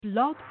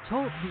Blog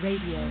Talk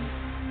Radio.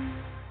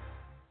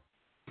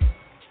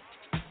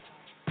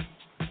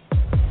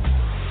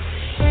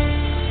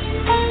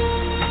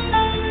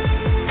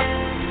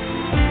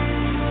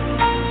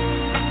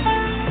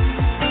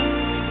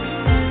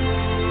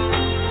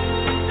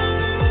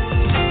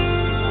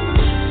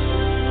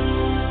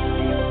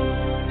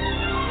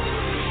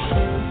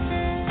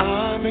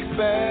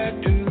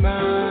 Expecting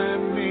my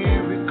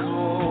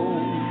miracle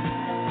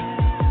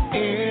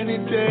any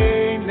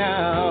day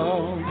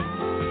now,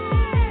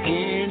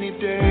 any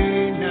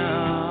day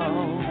now.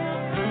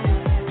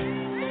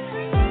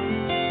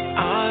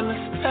 I'm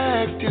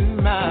expecting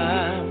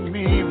my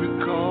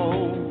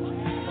miracle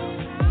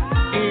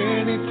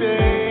any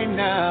day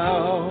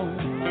now,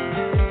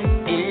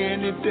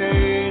 any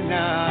day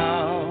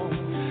now.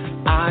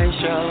 I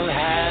shall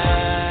have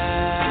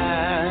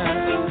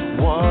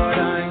what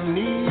I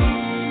need.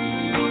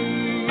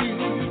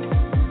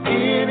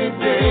 Any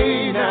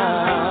day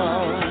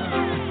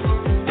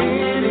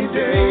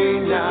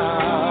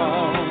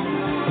now,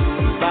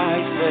 by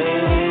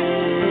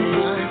faith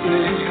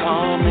is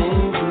coming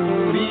to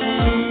me.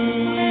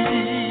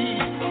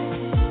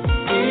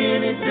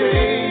 Any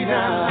day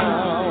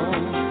now,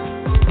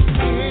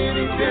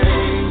 any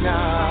day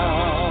now.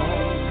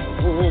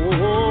 Oh,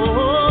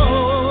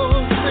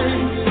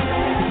 sing it.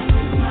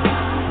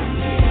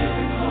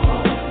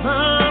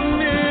 My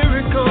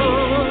miracle.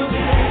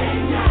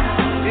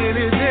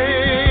 Any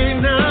day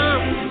now.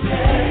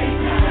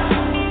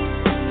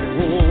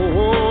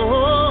 Oh,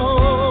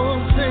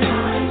 sing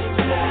it.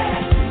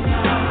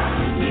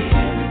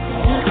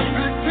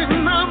 Expecting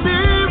my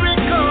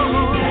miracle.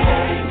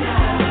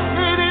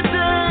 Any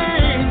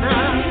day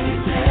now.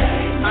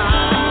 I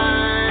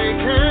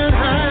can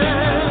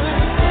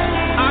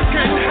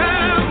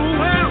have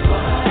wealth.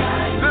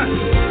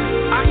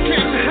 I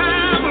can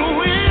have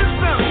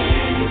wisdom.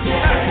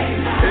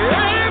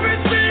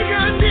 Everything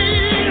I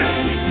need.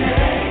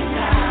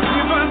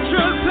 If I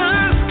just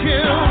ask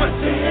Him,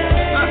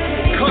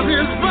 'cause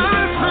His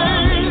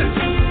blessing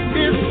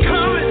is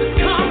coming, it's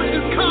coming,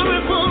 it's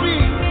coming for me.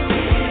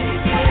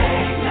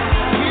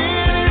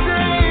 Any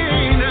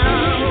day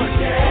now.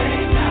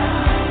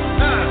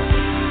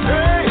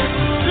 Hey,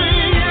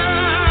 see,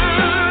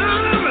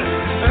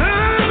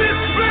 I'm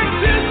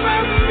expecting my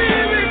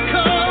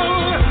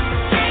miracle.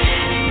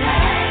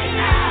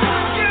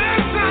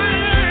 Yes, I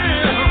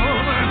am.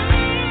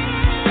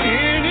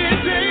 Any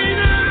day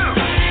now.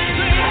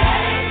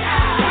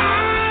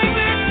 I'm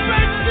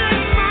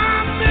expecting my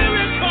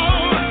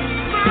miracle.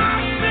 My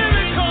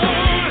miracle.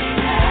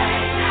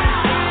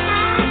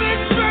 I'm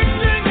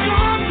expecting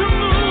God to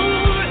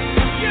move.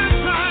 Yes,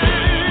 I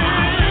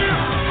am.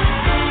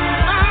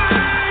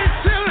 I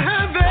still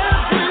have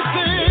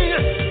everything.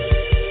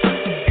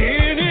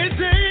 Any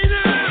day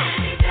now.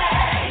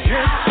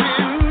 Yes,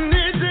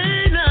 any day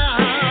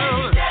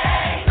now.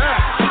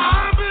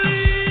 I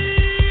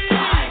believe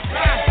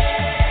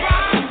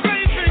by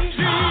faith in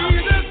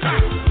Jesus.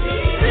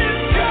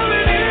 It's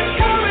coming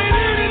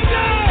any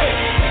day.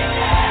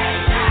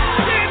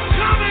 It's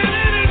coming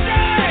any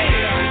day.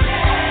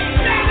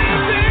 Any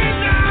day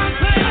now.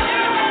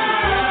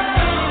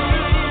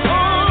 Oh,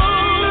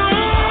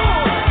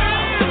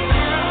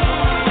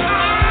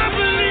 I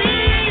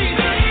believe.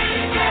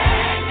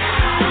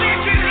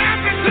 Make it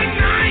happen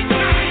tonight.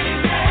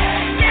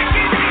 Make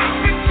it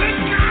happen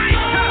tonight.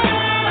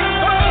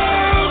 Oh,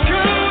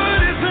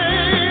 God is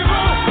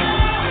able.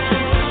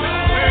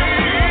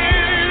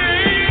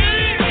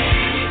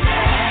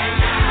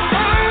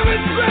 I'm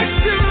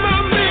expecting my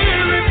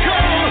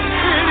miracle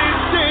any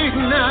day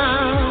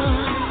now.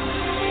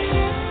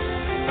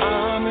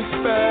 I'm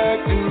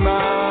expecting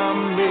my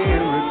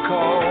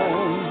miracle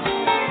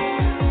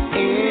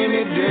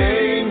any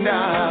day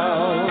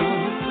now,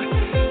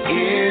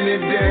 any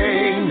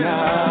day now.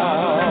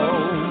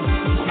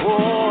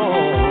 Oh,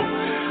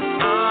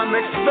 I'm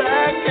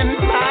expecting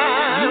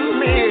my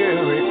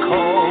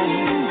miracle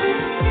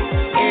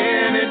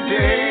any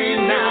day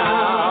now,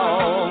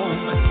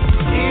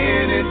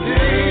 any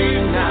day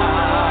now.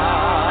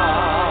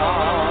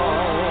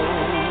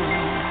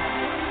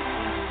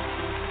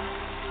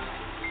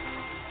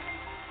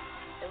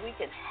 And we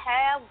can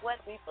have what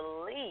we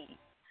believe.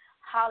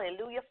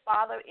 Hallelujah,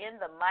 Father, in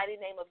the mighty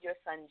name of your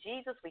Son,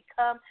 Jesus, we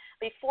come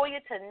before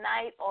you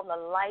tonight on the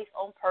Life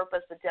on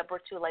Purpose, the Deborah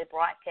Tulay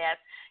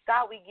broadcast.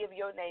 God, we give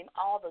your name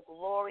all the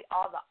glory,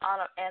 all the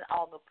honor, and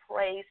all the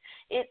praise.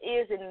 It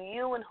is in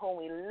you in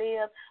whom we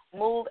live,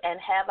 move, and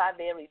have our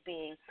very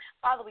being.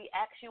 Father, we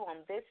ask you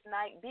on this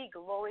night, be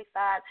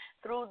glorified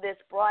through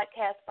this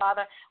broadcast,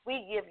 Father.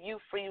 We give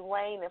you free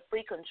reign and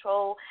free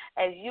control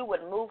as you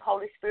would move,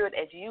 Holy Spirit,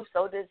 as you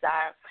so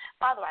desire.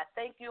 Father, I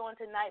thank you on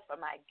tonight for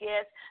my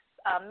guests,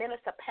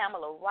 Minister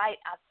Pamela Wright.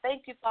 I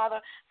thank you, Father,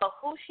 for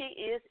who she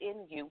is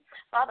in you.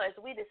 Father, as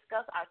we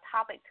discuss our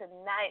topic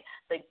tonight,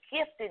 the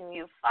gift in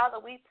you, Father,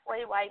 we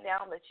pray right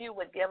now that you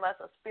would give us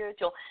a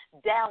spiritual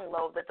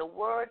download, that the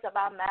words of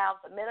our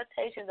mouths, the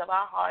meditations of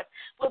our hearts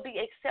will be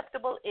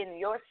acceptable in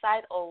your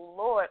sight, O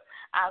Lord,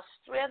 our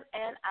strength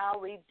and our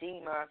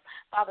Redeemer.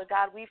 Father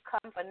God, we've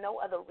come for no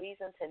other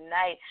reason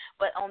tonight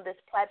but on this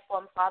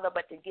platform, Father,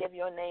 but to give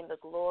your name the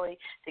glory,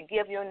 to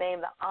give your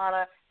name the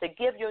honor, to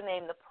give your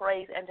name the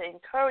praise, and to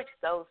encourage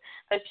those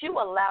that you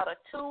allow to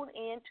tune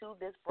into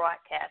this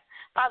broadcast.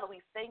 Father,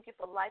 we thank you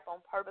for Life on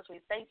Purpose. We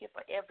thank you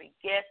for every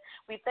guest.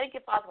 We thank you,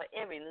 Father, for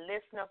every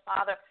listener,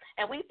 Father.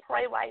 And we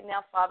pray right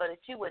now, Father,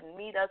 that you would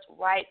meet us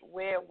right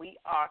where we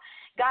are.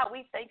 God,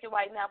 we thank you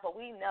right now, for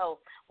we know,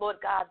 Lord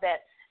God,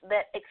 that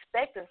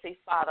expectancy,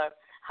 Father,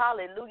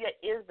 hallelujah,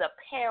 is the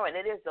parent,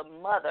 it is the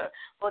mother,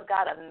 Lord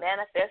God, of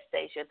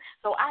manifestation.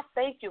 So I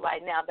thank you right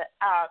now that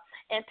our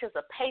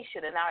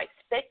anticipation and our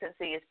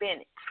expectancy is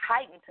being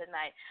heightened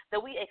tonight,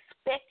 that we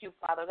expect you,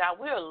 Father God.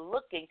 We're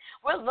looking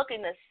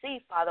to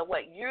see, Father,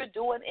 what you're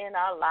doing in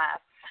our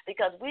lives.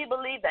 Because we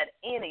believe that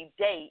any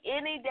day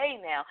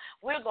now,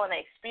 we're going to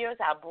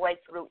experience our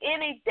breakthrough.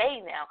 Any day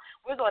now,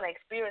 we're going to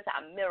experience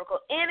our miracle.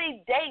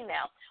 Any day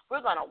now,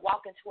 we're going to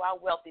walk into our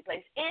wealthy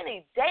place.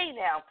 Any day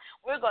now,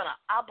 we're going to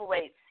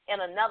operate in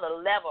another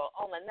level,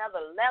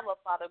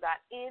 Father God,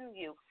 in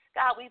you.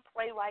 God, we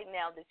pray right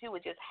now that you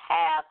would just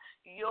have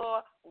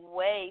your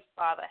way,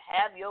 Father.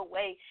 Have your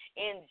way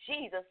in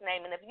Jesus'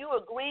 name. And if you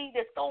agree,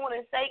 just go on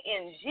and say,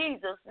 in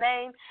Jesus'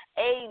 name,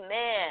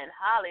 amen.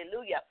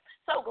 Hallelujah.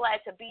 So glad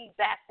to be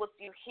back with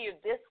you here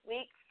this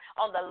week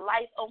on the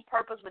Life on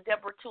Purpose with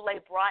Deborah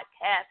Tulay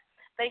broadcast.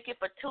 Thank you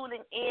for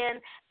tuning in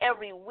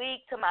every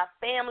week. To my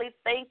family,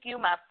 thank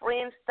you. My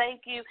friends,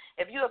 thank you.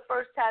 If you're a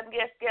first-time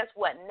guest, guess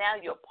what? Now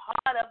you're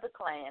part of the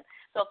clan.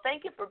 So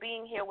thank you for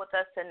being here with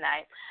us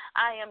tonight.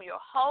 I am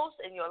your host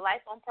and your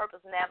Life on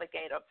Purpose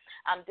navigator.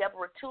 I'm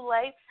Deborah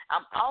Tulay.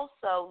 I'm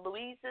also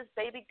Louise's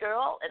baby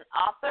girl, an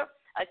author,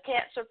 a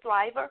cancer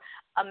thriver,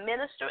 a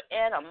minister,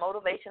 and a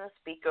motivational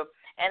speaker.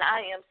 And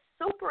I am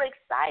super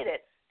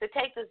excited to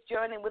take this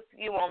journey with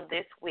you on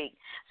this week.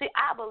 See,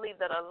 I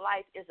believe that a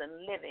life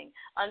isn't living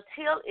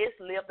until it's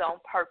lived on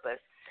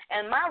purpose.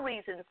 And my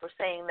reason for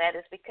saying that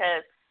is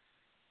because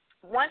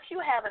once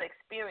you have an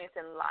experience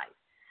in life,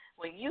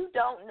 when you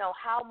don't know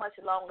how much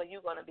longer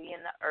you're going to be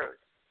in the earth.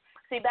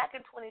 See, back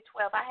in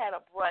 2012, I had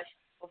a brush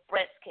with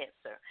breast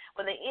cancer.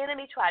 When the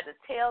enemy tried to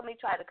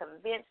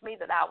convince me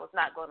that I was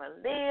not going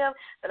to live,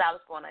 that I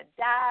was going to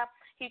die,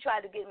 he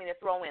tried to get me to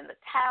throw in the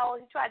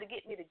towel. He tried to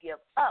get me to give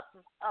up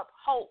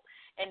hope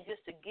and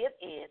just to give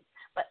in.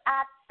 But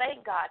I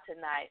thank God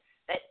tonight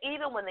that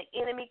even when the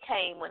enemy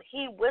came, when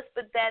he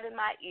whispered that in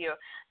my ear,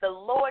 the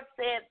Lord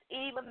said,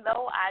 even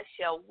though I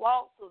shall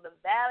walk through the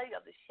valley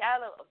of the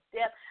shadow of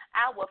death,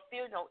 I will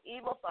fear no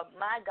evil, for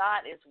my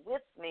God is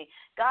with me.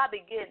 God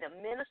began to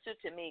minister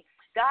to me.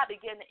 God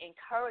began to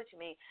encourage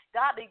me.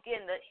 God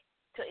began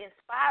to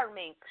inspire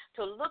me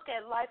to look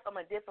at life from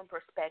a different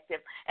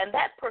perspective. And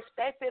that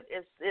perspective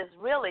is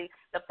really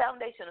the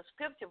foundation of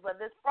Scripture for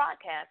this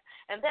broadcast,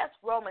 and that's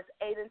Romans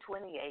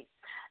 8:28.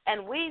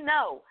 And we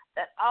know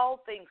that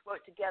all things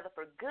work together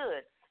for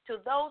good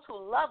to those who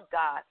love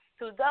God,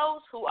 to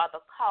those who are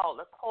the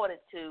called according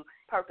to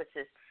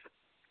purposes.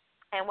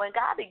 And when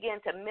God began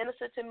to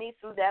minister to me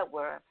through that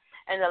word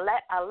and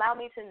allow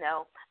me to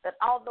know that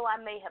although I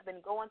may have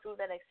been going through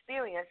that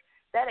experience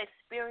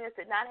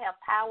did not have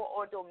power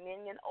or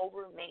dominion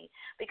over me,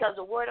 because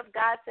the word of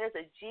God says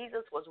that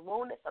Jesus was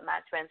wounded for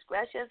my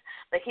transgressions,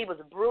 that he was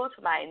bruised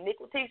for my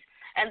iniquities,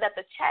 and that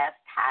the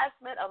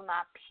chastisement of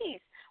my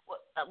peace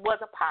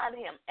was upon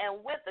him.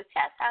 And with the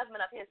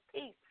chastisement of his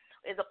peace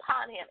is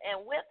upon him,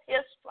 and with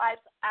his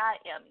stripes I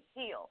am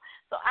healed.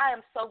 So I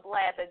am so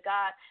glad that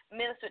God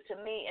ministered to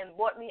me and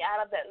brought me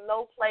out of that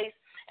low place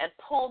and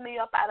pulled me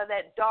up out of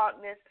that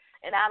darkness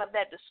and out of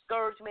that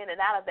discouragement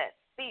and out of that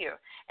fear,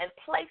 and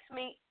placed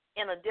me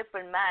in a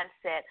different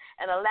mindset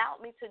and allowed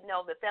me to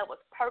know that there was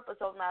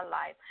purpose on my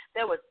life.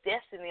 There was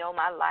destiny on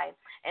my life.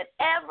 And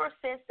ever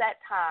since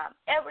that time,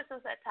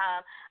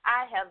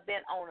 I have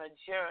been on a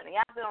journey.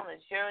 I've been on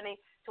a journey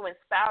to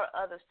inspire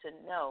others to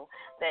know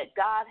that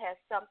God has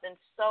something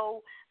so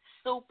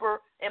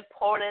super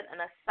important,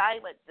 an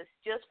assignment that's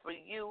just for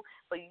you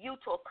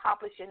to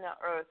accomplish in the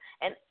earth.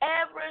 And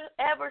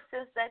ever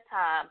since that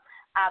time,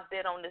 I've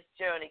been on this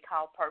journey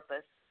called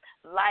purpose,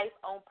 Life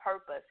on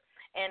Purpose.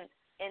 And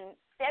in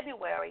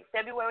February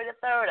the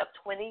 3rd of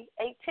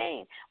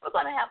 2018, we're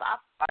going to have our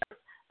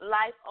first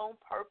Life on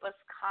Purpose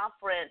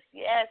conference.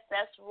 Yes,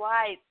 that's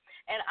right.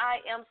 And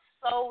I am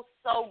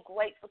so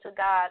grateful to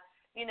God.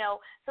 You know,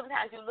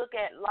 sometimes you look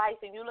at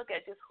life and you look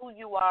at just who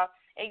you are,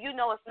 and you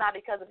know it's not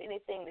because of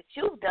anything that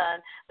you've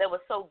done that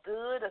was so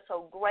good or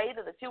so great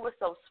or that you were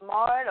so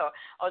smart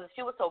or that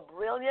you were so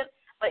brilliant.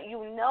 But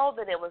you know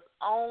that it was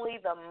only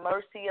the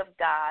mercy of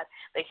God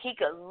that he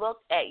could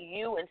look at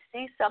you and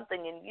see something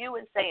in you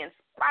and say, in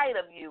spite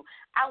of you,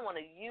 I want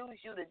to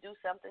use you to do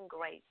something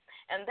great.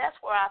 And that's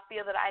where I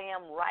feel that I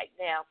am right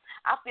now.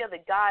 I feel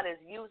that God is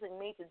using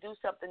me to do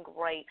something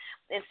great.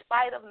 In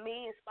spite of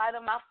me, in spite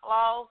of my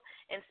flaws,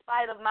 in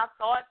spite of my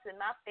thoughts and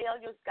my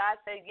failures,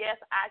 God said, yes,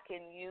 I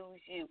can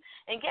use you.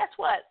 And guess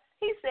what?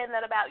 He's saying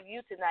that about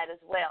you tonight as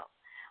well.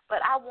 But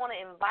I want to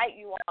invite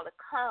you all to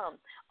come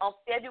on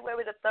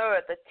February the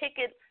 3rd. The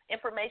ticket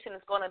information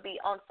is going to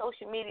be on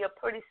social media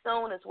pretty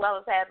soon, as well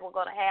as we're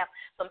going to have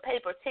some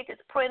paper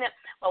tickets printed.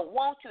 But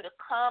want you to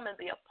come and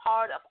be a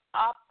part of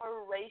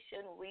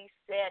Operation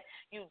Reset.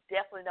 You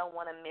definitely don't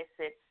want to miss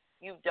it.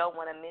 You don't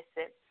want to miss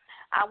it.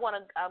 I'm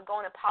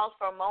going to pause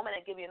for a moment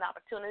and give you an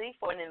opportunity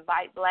for an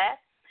invite blast.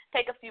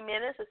 Take a few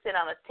minutes to send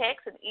out a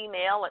text, an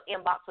email, an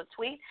inbox, or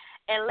tweet,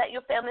 and let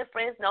your family and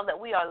friends know that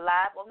we are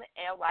live on the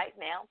air right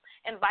now.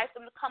 Invite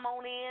them to come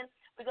on in.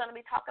 We're going to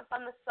be talking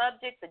from the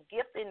subject, the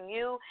gift in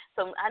you.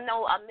 So I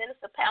know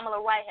Minister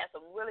Pamela Wright has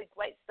some really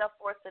great stuff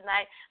for us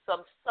tonight,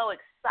 so I'm so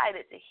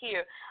excited to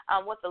hear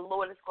what the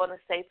Lord is going to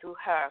say through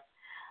her.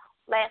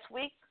 Last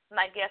week,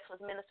 my guest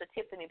was Minister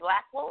Tiffany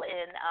Blackwell,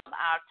 and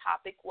our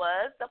topic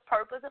was the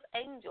purpose of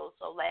angels.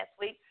 So last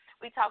week,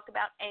 we talked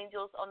about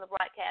angels on the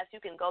broadcast.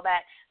 You can go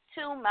back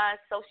to my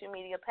social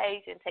media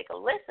page and take a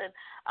listen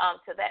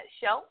to that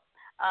show.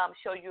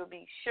 Surely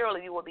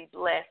you will be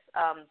blessed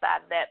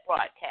by that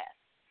broadcast.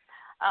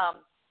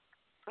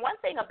 One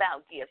thing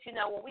about gifts,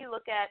 when we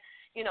look at,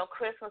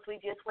 Christmas,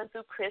 we just went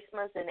through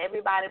Christmas and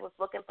everybody was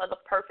looking for the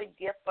perfect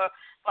gift for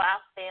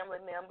our family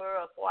member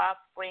or for our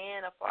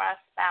friend or for our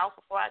spouse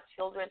or for our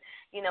children.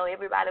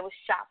 Everybody was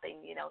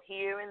shopping,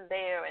 here and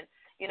there and,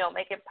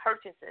 making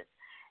purchases.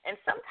 And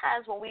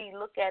sometimes when we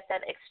look at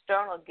that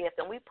external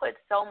gift and we put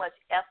so much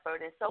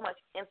effort and so much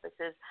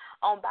emphasis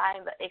on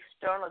buying the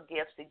external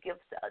gifts to give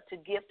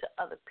to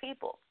other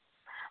people,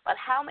 but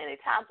how many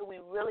times do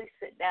we really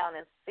sit down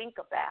and think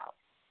about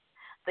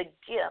the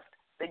gift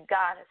that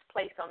God has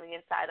placed on the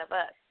inside of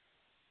us?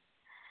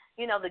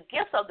 The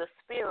gifts of the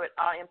Spirit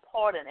are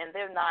important and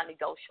they're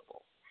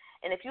non-negotiable.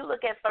 And if you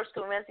look at 1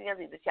 Corinthians,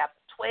 either chapter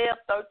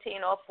 12,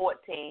 13, or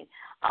 14,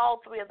 all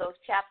three of those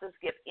chapters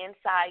give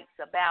insights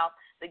about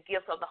the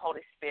gifts of the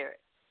Holy Spirit.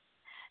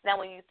 Now,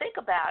 when you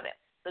think about it,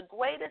 the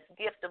greatest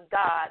gift of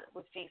God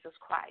was Jesus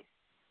Christ.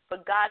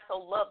 For God so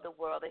loved the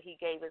world that he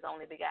gave his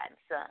only begotten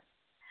Son.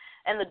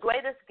 And the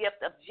greatest gift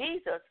of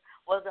Jesus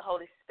was the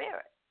Holy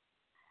Spirit.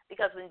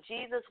 Because when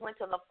Jesus went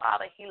to the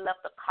Father, he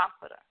left the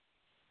Comforter.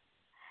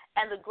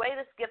 And the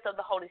greatest gift of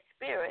the Holy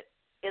Spirit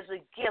is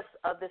the gifts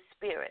of the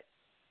Spirit.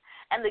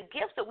 And the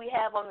gifts that we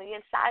have on the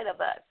inside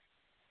of us,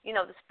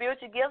 the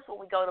spiritual gifts, when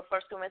we go to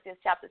 1 Corinthians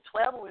chapter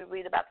 12, when we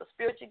read about the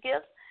spiritual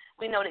gifts,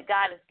 we know that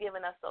God has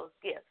given us those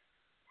gifts.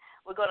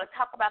 We're going to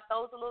talk about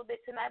those a little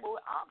bit tonight, but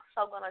we're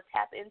also going to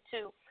tap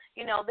into,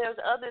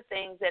 there's other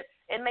things that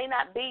it may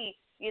not be,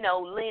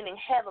 leaning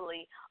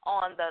heavily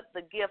on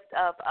the gift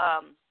of,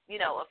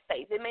 of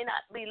faith. It may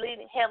not be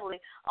leaning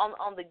heavily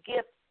on the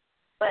gift,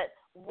 but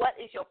what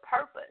is your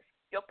purpose?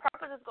 Your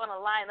purpose is going to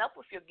line up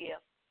with your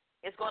gift.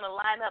 It's going to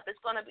line up. It's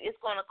going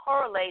to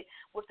correlate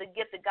with the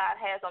gift that God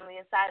has on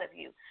the inside of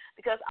you.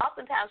 Because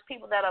oftentimes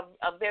people that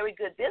are very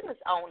good business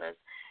owners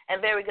and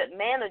very good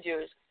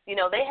managers,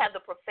 they have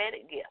the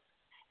prophetic gift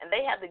and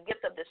they have the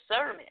gift of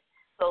discernment.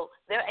 So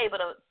they're able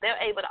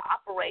to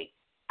operate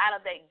out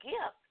of that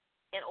gift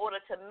in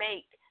order to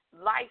make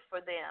life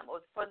for them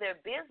or for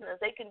their business.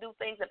 They can do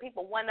things that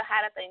people wonder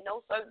how did they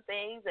know certain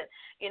things and,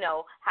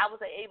 how was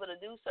they able to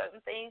do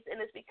certain things. And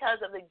it's because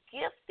of the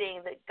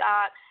gifting that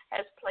God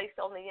has placed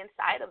on the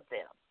inside of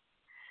them.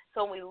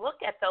 So when we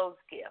look at those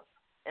gifts,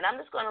 and I'm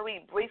just going to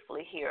read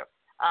briefly here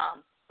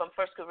from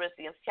 1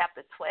 Corinthians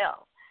chapter 12.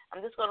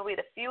 I'm just going to read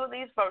a few of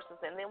these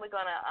verses, and then we're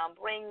going to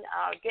bring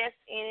our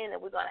guests in,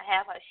 and we're going to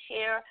have her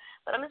share.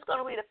 But I'm just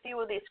going to read a few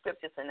of these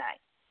scriptures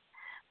tonight.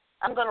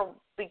 I'm going to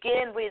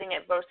begin reading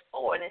at verse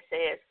 4, and it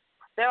says,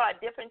 there are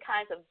different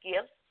kinds of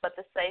gifts, but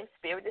the same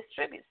Spirit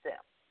distributes them.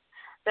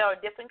 There are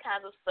different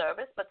kinds of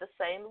service, but the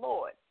same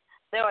Lord.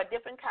 There are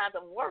different kinds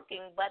of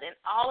working, but in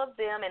all of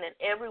them and in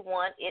every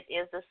one, it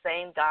is the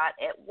same God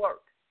at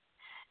work.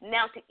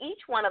 Now to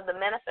each one of the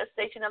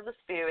manifestation of the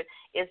Spirit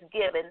is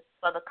given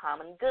for the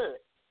common good.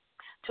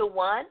 To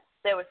one,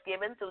 there was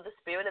given through the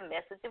Spirit a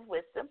message of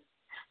wisdom.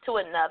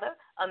 To another,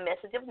 a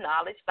message of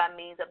knowledge by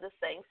means of the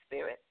same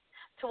Spirit.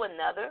 To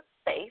another,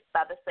 faith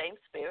by the same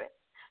Spirit.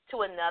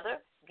 To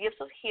another, gifts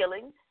of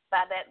healing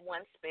by that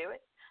one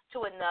Spirit.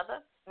 To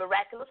another,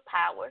 miraculous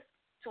powers.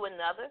 To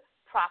another,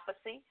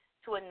 prophecy.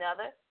 To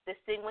another,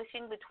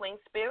 distinguishing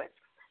between spirits.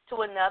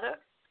 To another,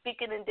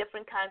 speaking in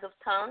different kinds of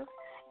tongues.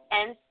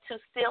 And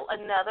to still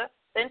another,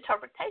 the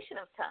interpretation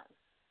of tongues.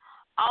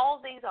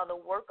 All these are the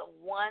work of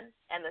one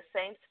and the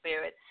same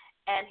Spirit,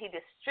 and he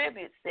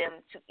distributes them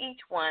to each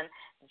one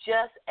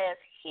just as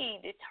he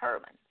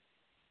determines.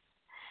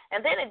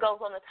 And then it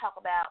goes on to talk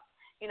about,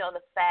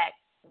 the fact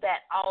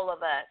that all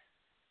of us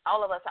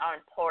are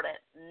important.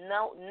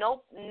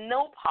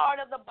 No part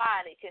of the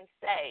body can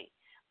say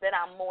that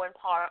I'm more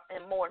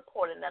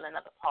important than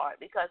another part,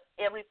 because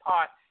every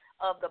part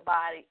of the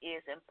body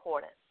is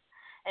important.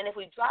 And if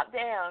we drop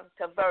down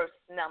to verse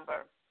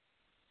number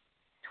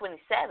 27,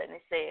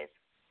 it says,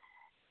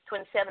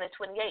 27 and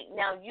 28,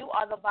 now you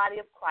are the body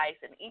of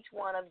Christ, and each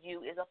one of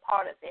you is a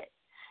part of it.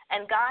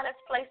 And God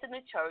has placed in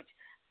the church,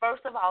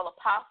 first of all,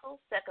 apostles,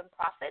 second,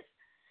 prophets,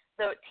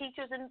 third,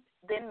 teachers, and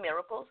then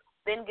miracles,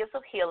 then gifts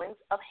of healings,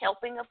 of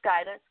helping, of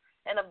guidance,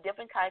 and of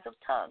different kinds of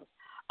tongues.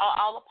 Are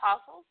all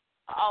apostles?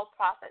 Are all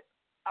prophets?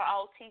 Are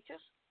all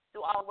teachers?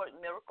 Do all work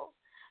miracles?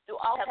 Do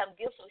all have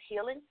gifts of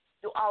healing?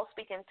 Do all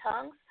speak in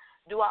tongues?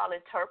 Do all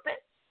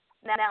interpret?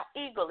 Now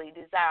eagerly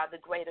desire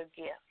the greater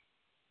gift.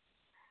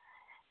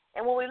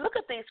 And when we look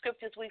at these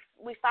scriptures,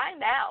 we find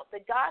out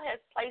that God has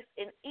placed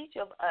in each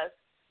of us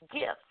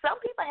gifts.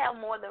 Some people have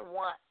more than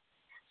one.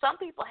 Some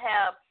people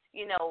have,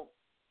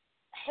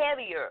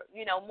 heavier,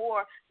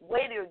 more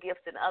weightier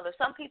gifts than others.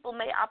 Some people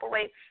may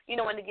operate,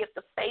 in the gift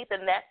of faith,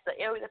 and that's the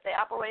area that they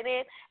operate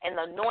in, and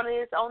the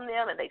anointing is on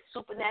them, and they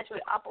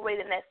supernaturally operate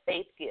in that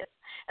faith gift.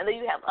 And then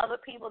you have other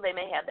people, they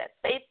may have that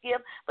faith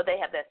gift, but they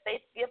have that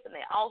faith gift, and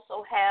they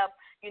also have,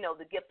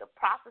 the gift of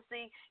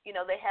prophecy.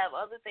 They have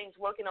other things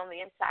working on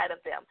the inside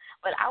of them.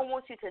 But I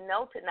want you to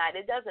know tonight,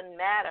 it doesn't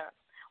matter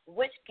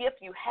which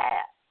gift you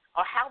have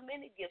or how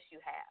many gifts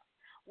you have.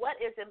 What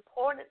is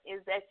important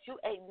is that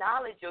you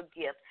acknowledge your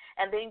gift,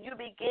 and then you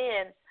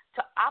begin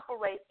to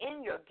operate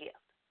in your gift.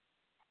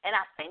 And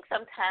I think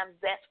sometimes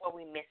that's where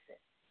we miss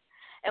it.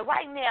 And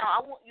right now,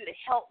 I want you to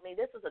help me.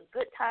 This is a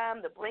good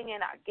time to bring in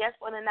our guest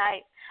for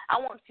tonight.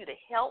 I want you to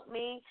help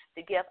me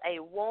to give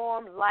a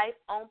warm, life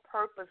on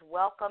purpose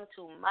welcome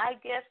to my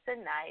guest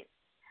tonight,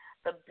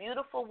 the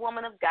beautiful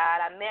woman of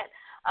God. I met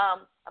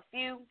a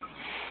few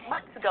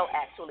months ago,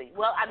 actually.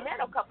 Well, I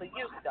met her a couple of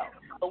years ago,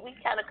 but we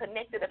kind of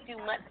connected a few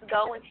months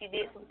ago, and she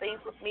did some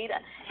things with me to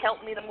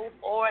help me to move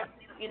forward,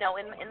 in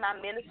my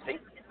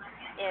ministry.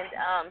 And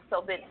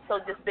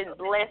just been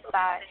blessed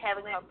by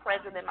having her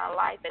present in my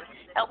life and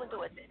helping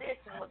to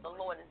assist in what the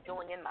Lord is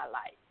doing in my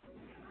life.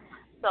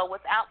 So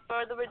without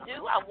further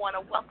ado, I want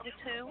to welcome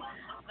to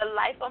the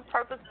Life on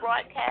Purpose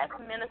broadcast,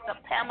 Minister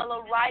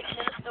Pamela Wright.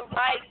 Minister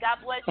Wright, God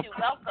bless you.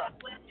 Welcome.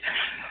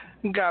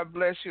 God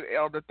bless you,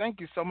 Elder.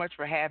 Thank you so much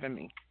for having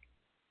me.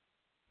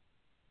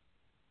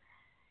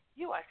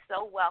 You are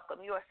so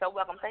welcome. You are so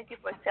welcome. Thank you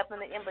for accepting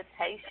the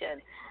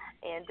invitation.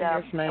 And,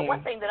 yes, ma'am. And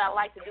one thing that I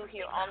like to do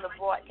here on the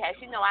broadcast,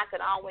 I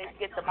can always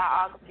get the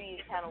biography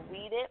and kind of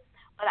read it,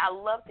 but I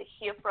love to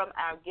hear from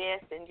our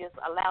guests and just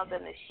allow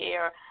them to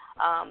share,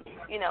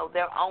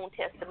 their own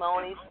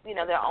testimonies,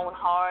 their own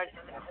heart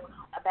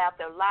about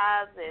their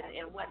lives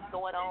and what's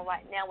going on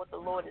right now, what the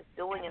Lord is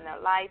doing in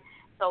their life.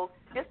 So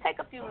just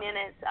take a few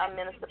minutes,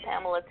 Minister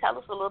Pamela. Tell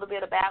us a little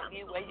bit about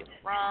you, where you're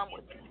from,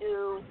 what you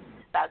do,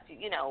 about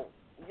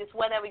just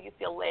whatever you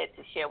feel led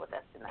to share with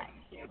us tonight.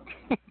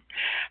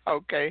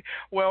 Okay.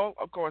 Well,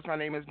 of course, my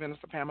name is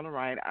Minister Pamela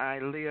Wright. I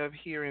live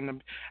here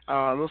in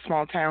a little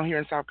small town here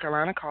in South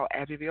Carolina called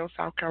Abbeville,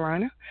 South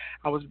Carolina.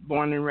 I was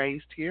born and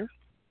raised here.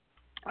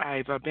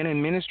 I've been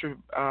in ministry,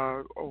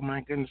 a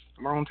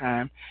long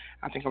time.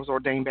 I think I was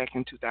ordained back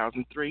in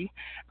 2003.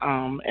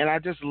 And I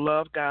just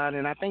love God.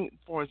 And I think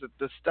for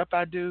the stuff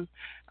I do,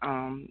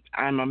 I'm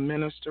a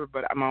minister,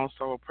 but I'm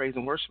also a praise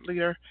and worship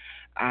leader.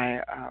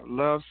 I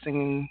love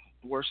singing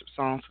worship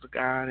songs to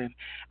God, and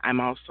I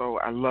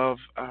love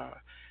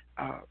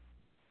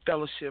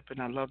fellowship,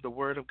 and I love the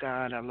Word of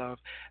God. I love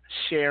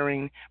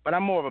sharing, but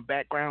I'm more of a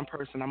background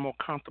person. I'm more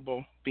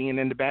comfortable being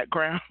in the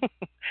background.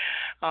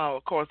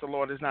 Of course, the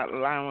Lord is not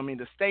allowing me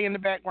to stay in the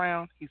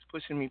background. He's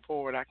pushing me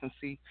forward. I can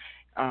see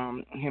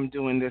Him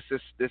doing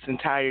this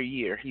entire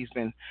year. He's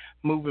been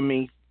moving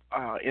me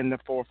in the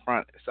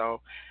forefront,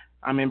 so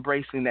I'm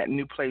embracing that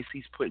new place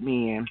He's put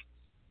me in.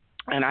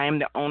 And I am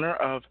the owner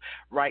of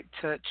Right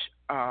Touch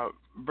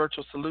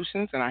Virtual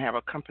Solutions, and I have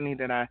a company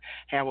that I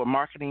have with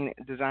marketing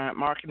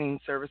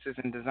services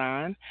and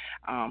design.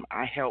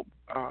 I help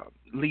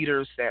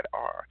leaders that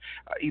are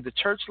either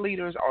church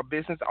leaders or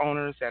business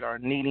owners that are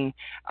needing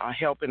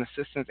help and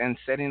assistance in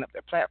setting up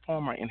their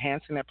platform or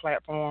enhancing their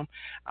platform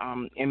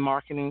in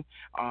marketing,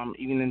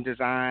 even in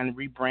design,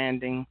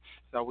 rebranding.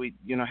 So we,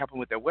 help them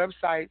with their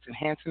websites,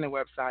 enhancing their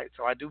websites.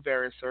 So I do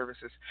various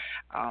services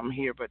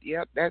here. But,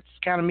 yeah, that's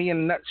kind of me in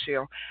a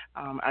nutshell.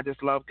 I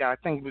just love God. I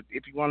think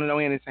if you want to know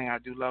anything, I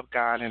do love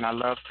God, and I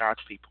love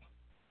God's people.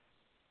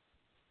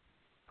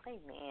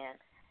 Amen.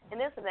 And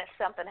isn't that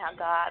something, how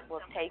God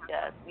will take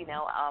us?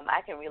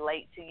 I can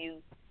relate to you,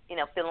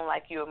 feeling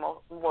like you're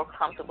more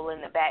comfortable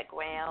in the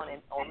background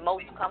or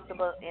most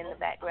comfortable in the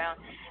background,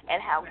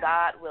 and how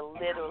God will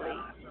literally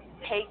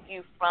take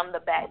you from the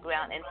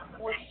background and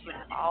push you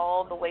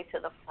all the way to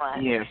the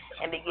front. Yes.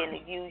 And begin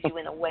to use you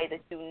in a way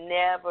that you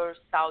never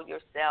saw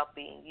yourself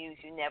being used.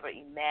 You never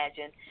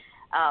imagined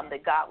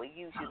that God would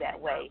use you that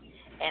way.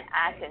 And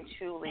I can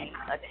truly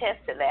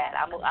attest to that.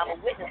 I'm a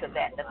witness of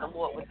that the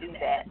Lord would do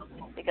that,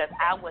 because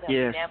I would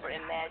have never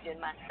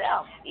imagined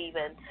myself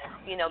even,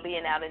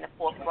 being out in the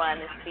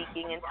forefront and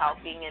speaking and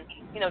talking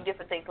and,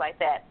 different things like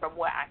that from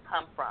where I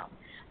come from.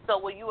 So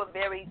were you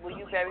very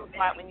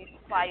quiet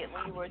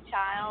when you were a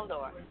child,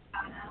 or?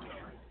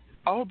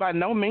 Oh, by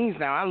no means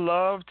now. I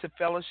love to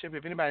fellowship.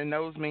 If anybody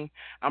knows me,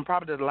 I'm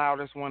probably the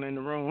loudest one in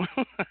the room.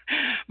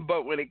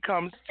 But when it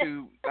comes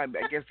to, I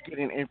guess,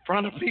 getting in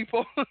front of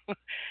people,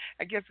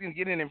 I guess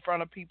getting in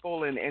front of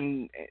people and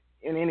in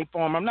any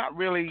form, I'm not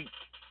really,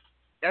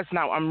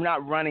 I'm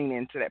not running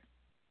into that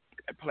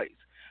place.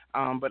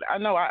 But I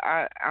know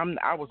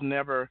I was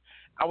never,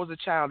 I was a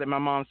child and my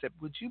mom said,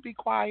 would you be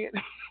quiet?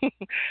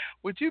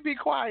 Would you be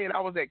quiet?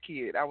 I was that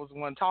kid. I was the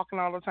one talking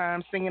all the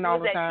time, singing You all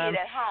was the that kid time.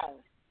 at home.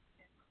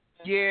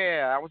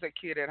 Yeah, I was that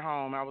kid at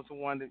home. I was the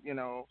one that,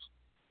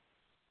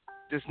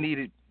 just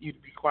needed you to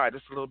be quiet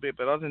just a little bit.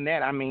 But other than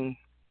that, I mean,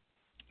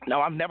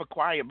 no, I'm never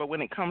quiet. But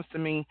when it comes to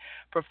me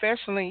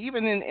professionally,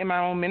 even in my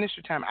own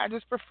ministry time, I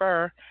just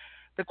prefer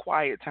the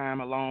quiet time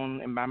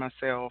alone and by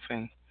myself.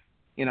 And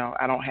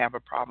I don't have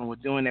a problem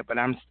with doing it. But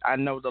I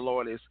know the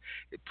Lord is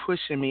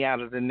pushing me out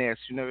of the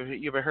nest.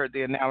 You ever heard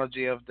the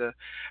analogy of the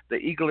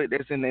eaglet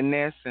that's in the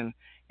nest and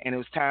it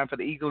was time for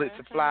the eaglet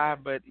to fly,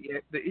 Mhm. but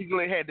the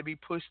eaglet had to be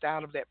pushed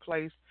out of that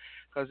place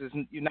because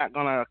you're not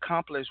going to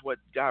accomplish what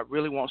God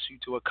really wants you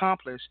to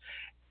accomplish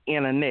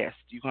in a nest.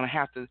 You're going to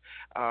have to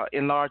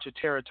enlarge your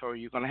territory.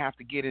 You're going to have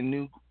to get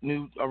in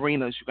new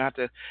arenas. You're going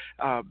to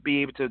have to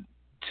be able to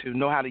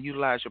know how to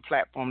utilize your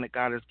platform that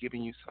God has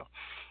given you. So,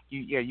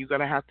 you're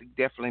going to have to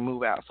definitely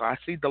move out. So I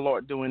see the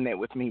Lord doing that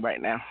with me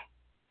right now.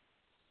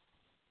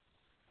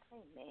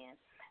 Amen.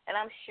 And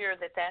I'm sure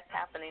that that's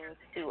happening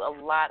to a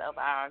lot of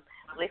our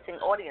listening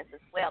audience as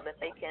well, that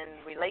they can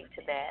relate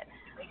to that,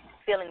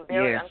 feeling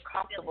very Yes.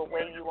 uncomfortable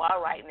where you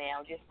are right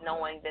now, just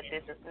knowing that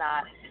this is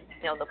not,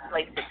 the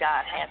place that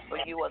God has for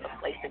you or the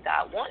place that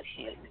God wants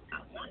you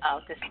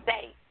to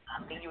stay.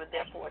 And you were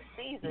there for a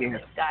season,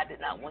 Yes. but God did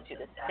not want you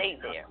to stay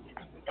there.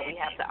 And we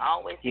have to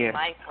always be Yes.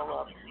 mindful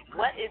of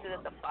what is it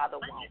that the Father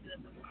wants.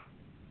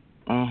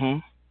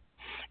 Mhm.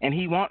 And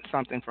He wants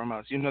something from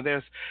us.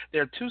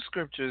 There are two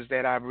scriptures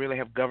that I really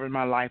have governed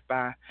my life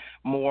by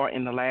more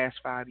in the last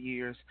 5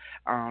 years.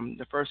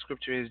 The first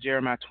scripture is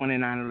Jeremiah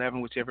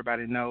 29:11, which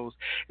everybody knows.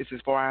 It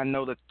says, "For I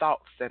know the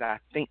thoughts that I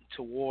think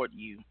toward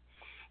you,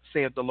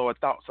 saith the Lord,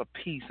 thoughts of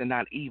peace and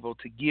not evil,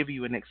 to give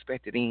you an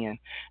expected end."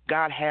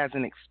 God has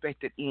an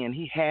expected end.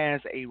 He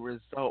has a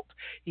result.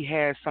 He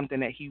has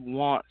something that He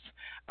wants.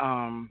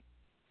 Um,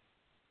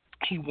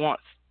 he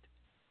wants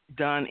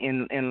done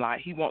in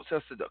life. He wants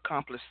us to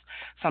accomplish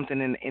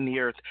something in the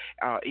earth.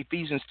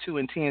 Ephesians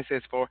 2:10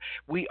 says, "For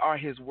we are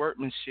His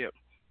workmanship,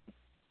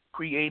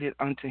 created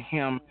unto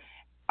Him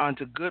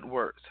unto good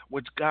works,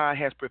 which God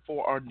has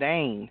before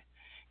ordained."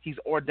 He's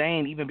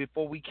ordained even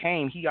before we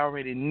came. He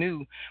already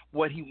knew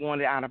what He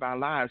wanted out of our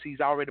lives.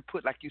 He's already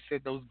put, like you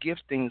said, those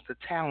giftings, the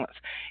talents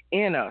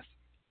in us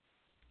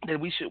that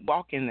we should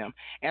walk in them.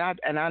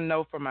 And I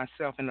know for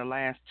myself in the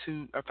last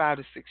 5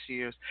 to 6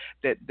 years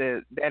that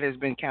has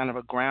been kind of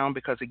a ground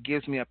because it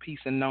gives me a peace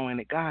of knowing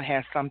that God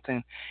has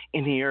something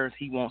in the earth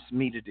He wants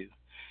me to do.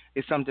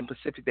 It's something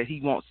specific that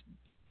He wants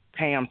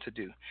Pam to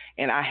do,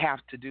 and I have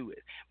to do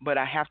it. But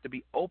I have to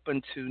be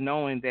open to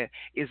knowing that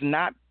it's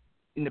not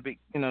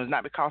it's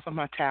not because of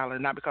my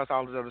talent, not because of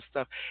all this other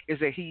stuff. Is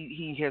that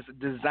he has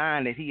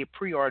designed it. He had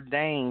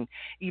preordained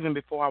even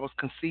before I was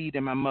conceived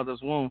in my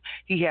mother's womb.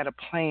 He had a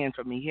plan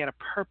for me. He had a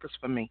purpose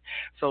for me.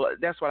 So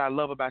that's what I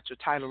love about your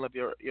title of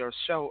your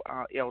show,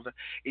 Elder,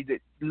 is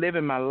that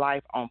living my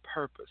life on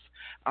purpose.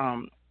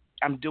 I'm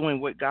doing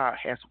what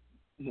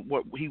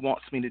He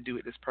wants me to do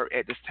at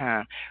this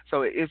time.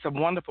 So it's a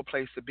wonderful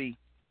place to be.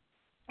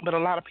 But a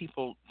lot of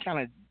people kind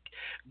of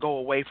go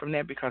away from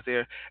that because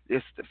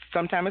it's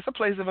sometimes it's a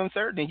place of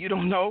uncertainty. You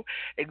don't know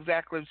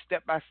exactly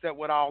step by step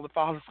what all the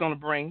Father's going to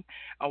bring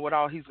or what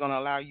all He's going to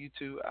allow you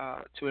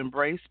to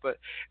embrace. But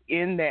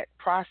in that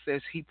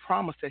process, He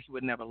promised that He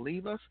would never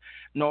leave us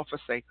nor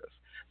forsake us.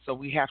 So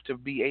we have to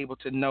be able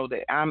to know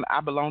that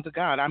I belong to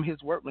God. I'm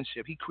His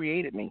workmanship. He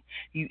created me.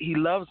 He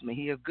loves me.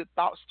 He has good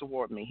thoughts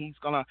toward me. He's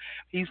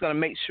gonna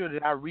make sure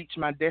that I reach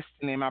my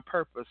destiny and my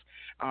purpose.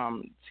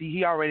 See,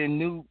 He already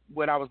knew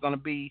what I was gonna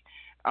be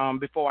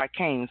before I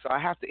came. So I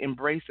have to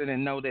embrace it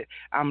and know that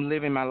I'm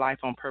living my life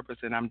on purpose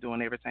and I'm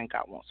doing everything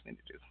God wants me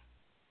to do.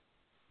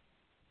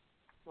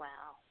 Wow,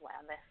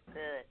 that's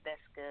good.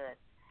 That's good.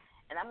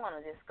 And I'm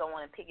going to just go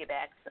on and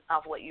piggyback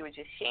off what you were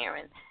just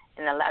sharing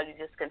and allow you to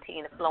just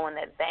continue to flow in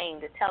that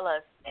vein to tell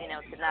us,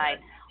 tonight,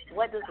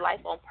 what does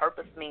life on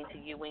purpose mean to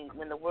you?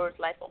 When the words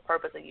life on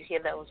purpose, or you hear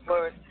those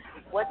words,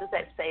 what does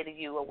that say to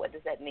you, or what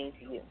does that mean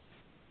to you?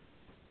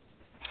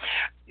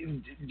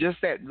 Just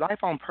that life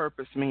on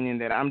purpose, meaning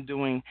that I'm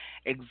doing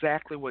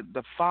exactly what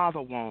the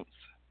Father wants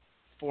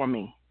for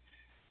me.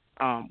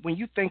 When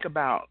you think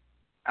about,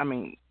 I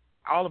mean,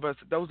 all of us,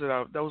 those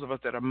of us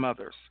that are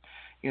mothers,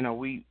 when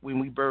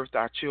we birthed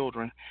our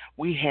children,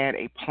 we had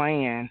a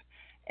plan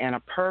and a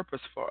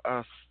purpose for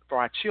us for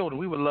our children.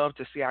 We would love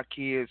to see our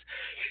kids,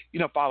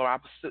 follow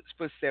our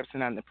footsteps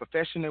in the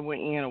profession that we're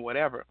in or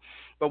whatever.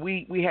 But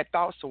we had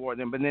thoughts toward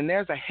them. But then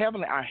there's our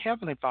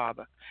Heavenly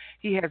Father.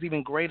 He has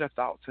even greater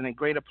thoughts and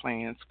greater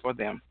plans for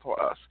them,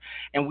 for us.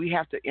 And we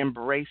have to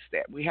embrace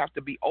that. We have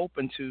to be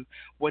open to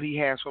what He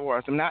has for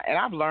us. And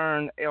I've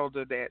learned,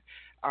 Elder, that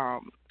a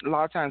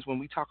lot of times when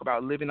we talk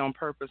about living on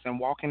purpose and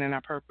walking in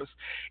our purpose,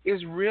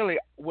 is really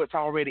what's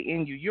already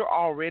in you. You're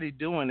already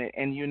doing it,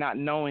 and you're not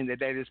knowing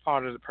that is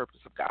part of the purpose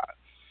of God.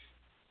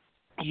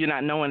 You're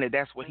not knowing that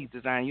that's what He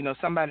designed.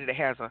 Somebody that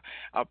has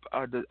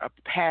a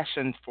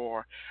passion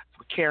for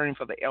caring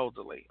for the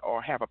elderly,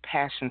 or have a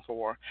passion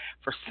for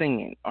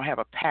singing, or have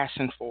a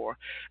passion for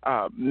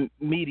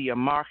media,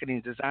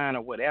 marketing, design,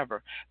 or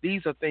whatever.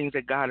 These are things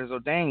that God has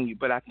ordained you.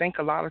 But I think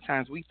a lot of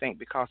times we think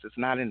because it's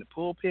not in the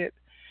pulpit,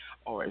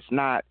 or it's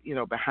not,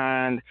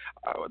 behind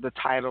the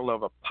title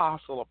of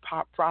apostle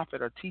or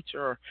prophet or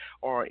teacher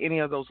or any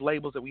of those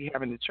labels that we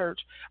have in the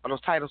church, or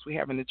those titles we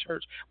have in the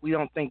church, we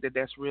don't think that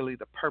that's really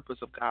the purpose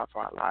of God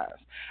for our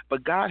lives.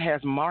 But God has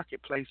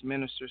marketplace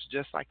ministers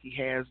just like He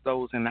has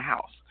those in the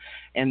house.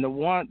 And a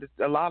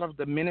lot of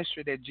the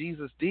ministry that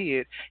Jesus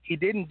did, He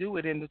didn't do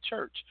it in the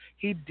church.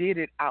 He did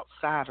it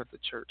outside of the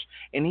church.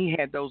 And He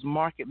had those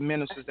market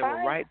ministers that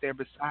were right there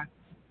beside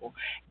people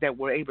that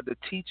were able to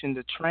teach and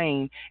to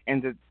train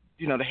and to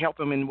help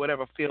them in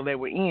whatever field they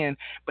were in,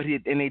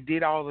 they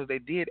did all that they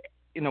did,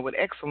 with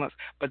excellence,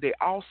 but they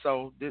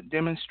also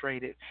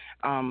demonstrated,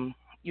 the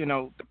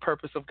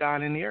purpose of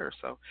God in the earth.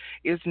 So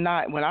it's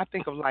not, when I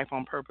think of life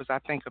on purpose, I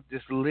think of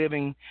just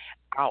living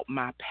out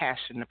my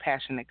passion, the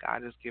passion that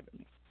God has given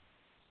me.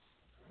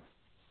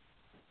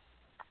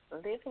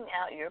 Living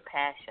out your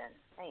passion.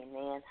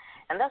 Amen.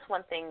 And that's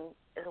one thing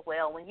as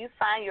well. When you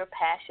find your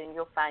passion,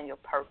 you'll find your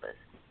purpose.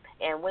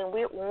 And when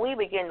we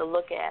begin to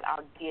look at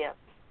our gifts,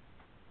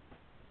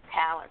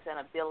 talents, and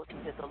abilities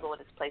that the Lord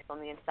has placed on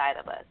the inside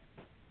of us,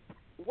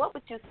 what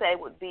would you say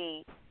would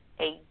be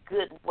a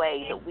good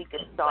way that we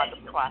could start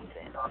the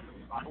process?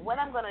 What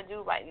I'm going to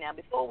do right now,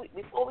 before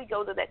we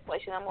go to that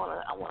question, I want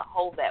to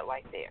hold that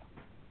right there.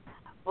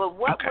 But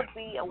what would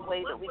be a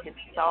way that we can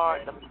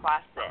start the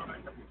process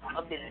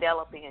of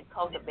developing and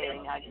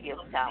cultivating our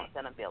gifts, talents,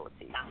 and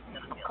abilities,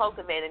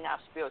 cultivating our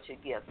spiritual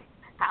gifts?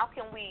 How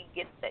can we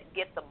get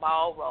the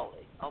ball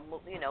rolling?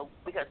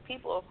 Because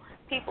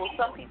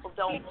some people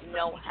don't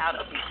know how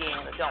to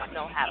begin or don't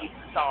know how to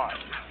start.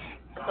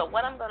 So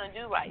what I'm going to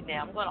do right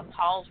now, I'm going to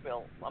pause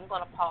for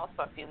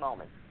a few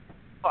moments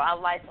for our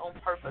Life on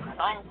Purpose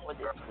song for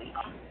this week.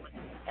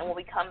 And when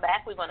we come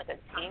back, we're going to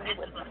continue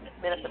with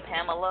Minister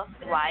Pamela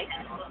Wright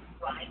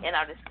in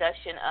our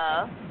discussion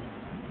of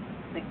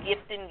the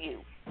gift in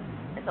you.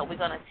 And so we're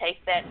going to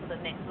take that to the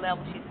next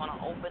level. She's going to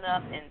open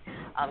up and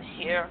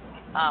share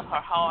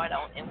her heart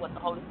on and what the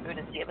Holy Spirit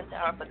has given to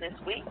her for this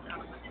week.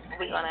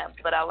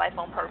 But our Life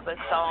on Purpose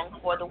song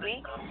for the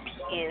week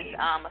is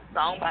a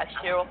song by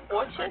Cheryl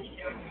Fortune,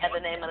 and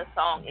the name of the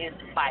song is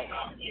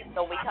Vital.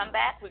 So when we come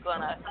back, we're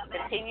going to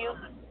continue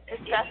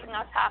discussing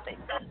our topic,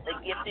 the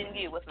gift in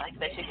you, with my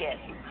special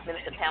guest,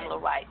 Minister Pamela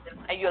Wright.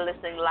 And you're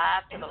listening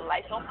live to the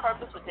Life on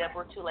Purpose with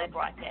Deborah Tulay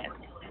broadcast.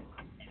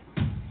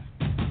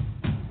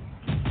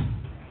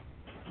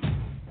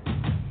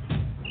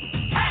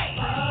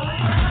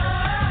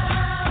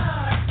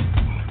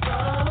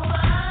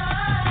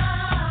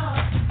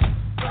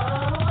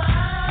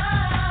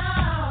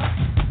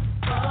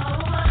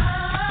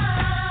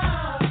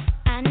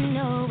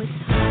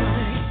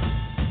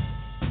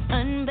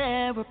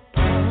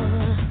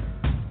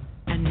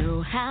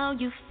 How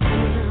you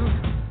feel,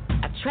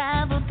 I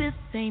traveled this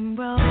same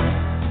road,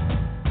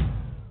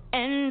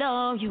 and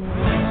all you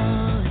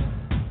want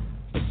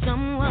is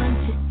someone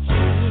to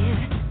hear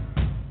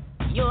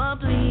your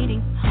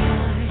bleeding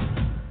heart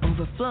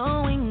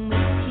overflowing with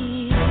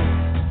tears.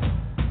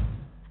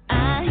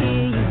 I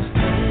hear you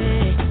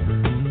say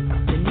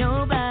that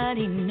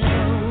nobody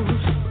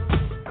knows.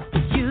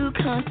 You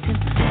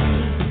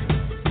contemplate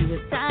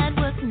suicide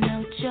was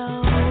no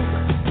joke,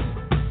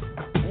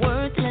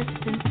 worthless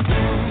inside.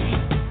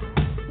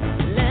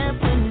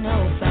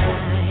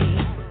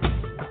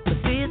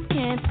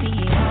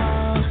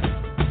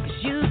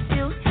 You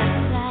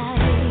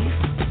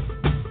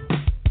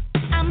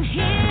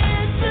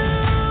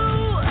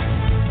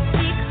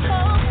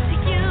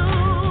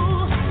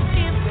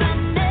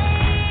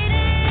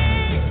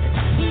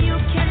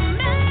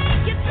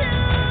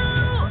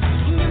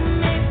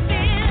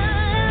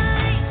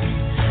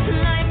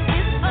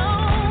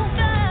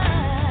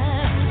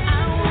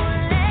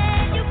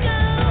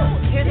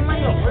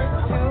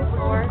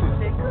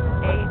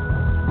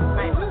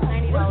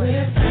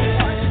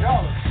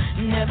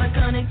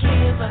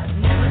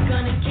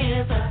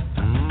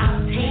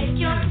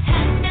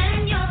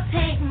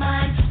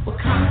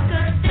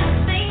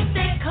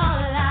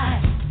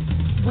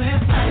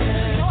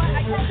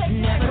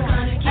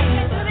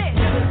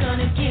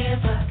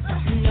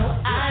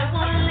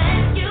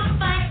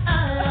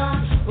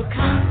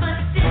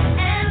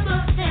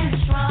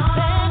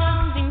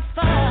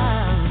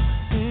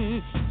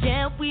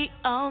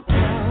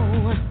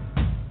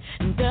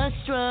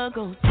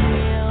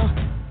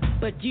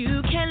but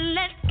you can't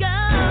let go,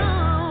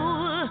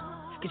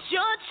 'cause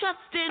you're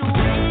trusted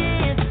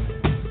with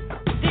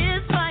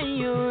this fight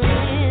you're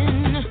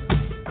in.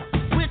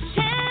 We're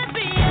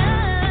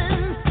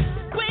champions,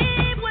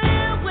 we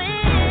will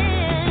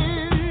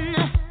win.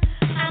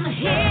 I'm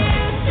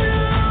here to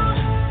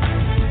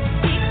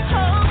speak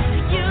hope to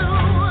you.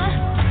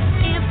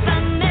 If I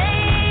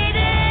made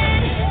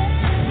it,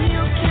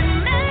 you can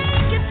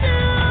make it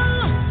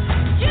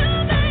too. You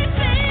may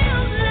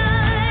feel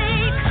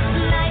like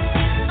life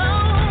is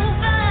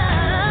over.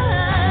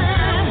 I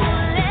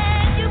won't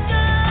let you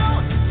go.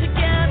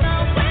 Together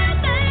we'll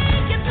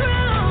make it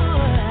through.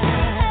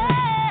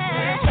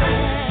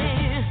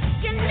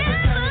 You're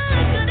never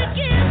gonna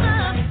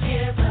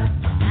give up.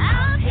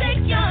 I'll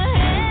take your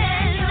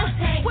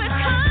hand. We're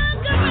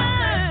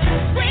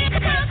conquerors. We're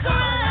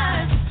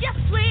conquerors. Yes,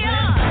 we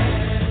are.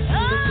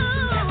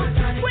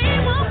 Oh, we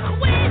won't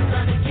quit.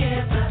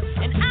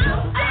 And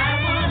I'll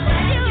stand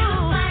with you.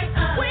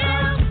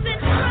 We'll sit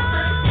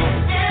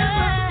strong.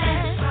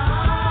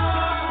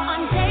 On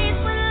days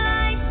when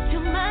life's too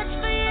much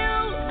for you,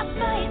 I'll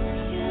fight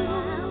for you.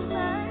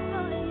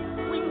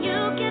 When you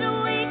get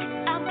weak,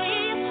 I'll be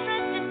your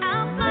strength and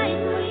I'll fight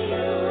for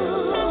you.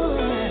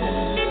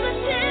 It's a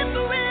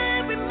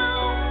temporary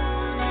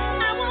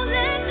moment. I won't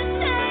let this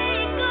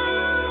take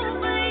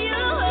over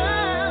you.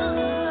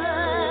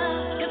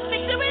 'Cause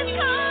victory's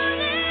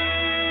coming.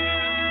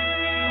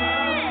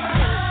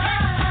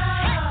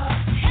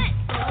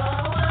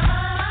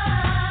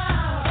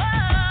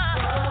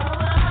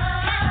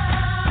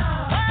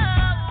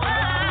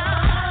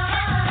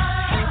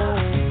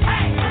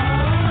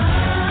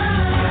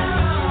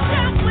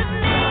 Step with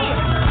me.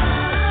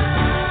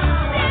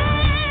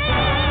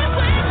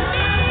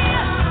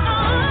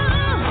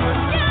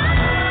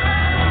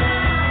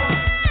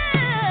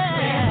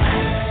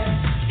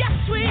 Yes,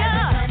 we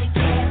are.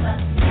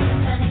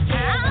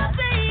 I'll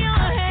take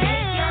your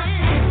hand.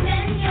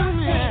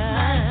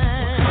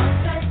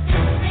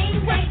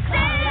 We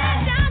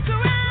stand our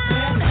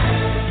ground.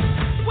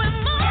 We're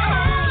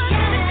more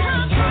than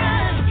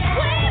conquerors.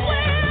 We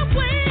will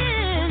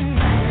win.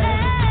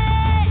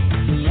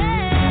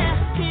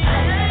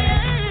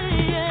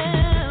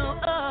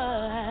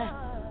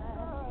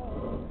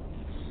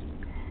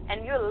 And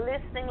you're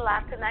listening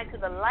live tonight to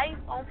the Life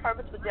on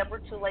Purpose with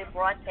Deborah Tulay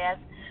broadcast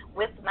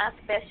with my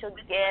special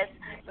guest,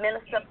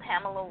 Minister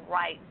Pamela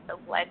Wright. So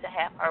glad to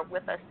have her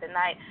with us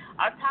tonight.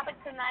 Our topic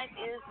tonight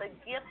is the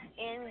gift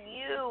in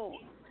you.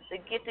 The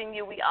gift in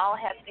you. We all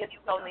have gifts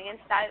on the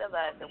inside of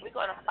us, and we're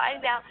going to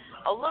find out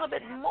a little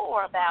bit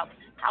more about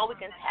how we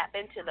can tap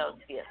into those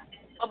gifts.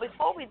 But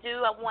before we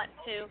do, I want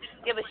to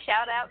give a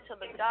shout out to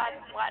the God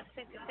Squad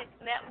 66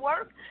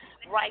 Network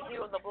right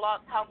here on the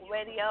Blog Talk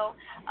Radio.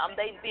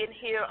 They've been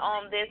here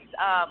on this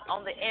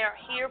on the air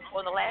here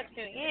for the last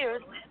few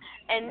years,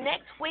 and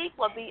next week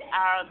will be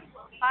our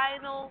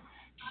final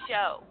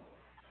show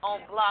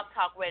on Blog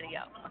Talk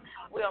Radio.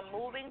 We are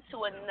moving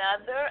to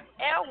another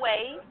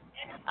airway,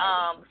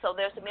 so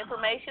there's some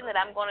information that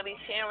I'm going to be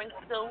sharing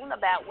soon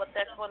about what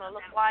that's going to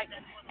look like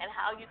and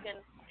how you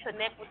can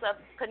connect with us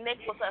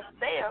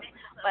there.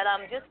 But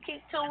just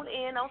keep tuned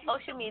in on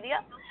social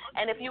media,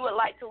 and if you would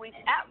like to reach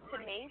out to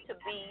me to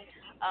be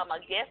a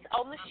guest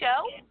on the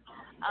show,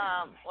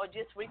 or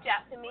just reach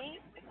out to me,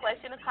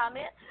 question or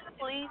comment,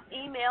 please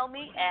email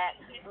me at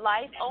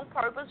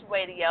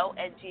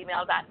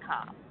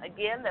lifeonpurposeradio@gmail.com.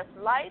 Again, that's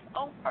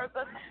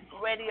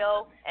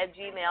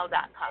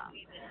lifeonpurposeradio@gmail.com.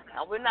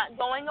 Now, we're not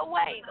going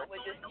away, but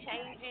we're just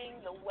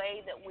changing the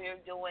way that we're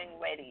doing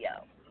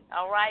radio.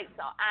 All right,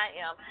 so I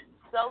am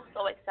so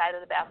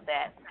excited about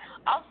that.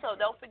 Also,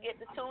 don't forget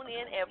to tune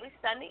in every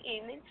Sunday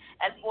evening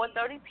at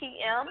 4:30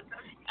 p.m.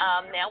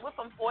 Now we're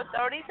from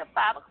 4:30 to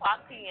 5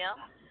 o'clock p.m.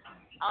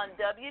 on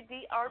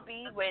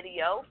WDRB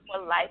Radio for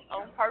Life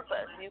on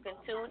Purpose. You can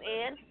tune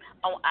in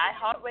on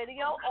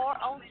iHeartRadio or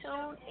on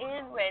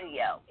TuneIn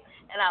Radio.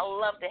 And I would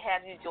love to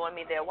have you join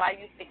me there while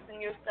you're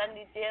fixing your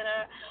Sunday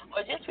dinner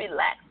or just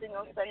relaxing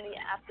on Sunday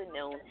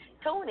afternoon.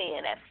 Tune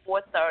in at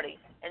 4:30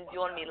 and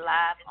join me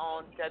live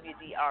on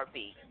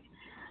WDRB.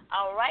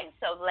 All right,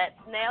 so let's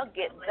now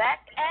get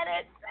back at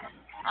it.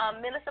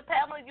 Minister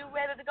Pamela, you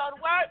ready to go to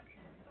work?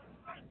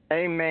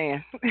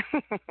 Amen.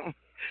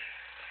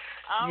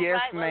 All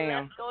yes, right, well,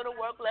 ma'am.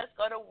 Let's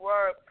go to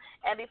work.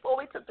 And before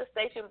we took the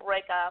station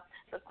break off,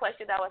 the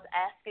question I was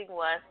asking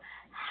was,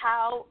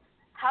 how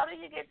do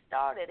you get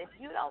started? If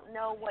you don't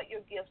know what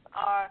your gifts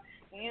are,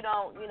 you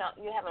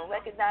haven't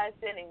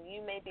recognized it, and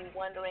you may be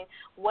wondering,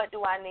 what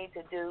do I need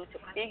to do to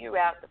figure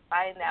out, to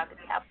find out, to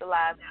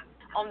capitalize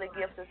on the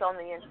gifts that's on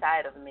the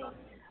inside of me?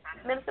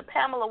 Minister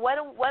Pamela, what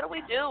do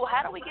we do?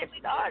 How do we get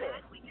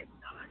started?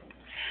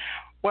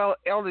 Well,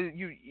 Elder,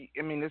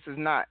 this is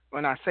not,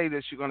 when I say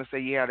this, you're going to say,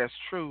 yeah, that's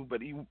true,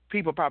 but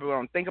people probably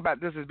don't think about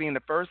this as being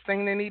the first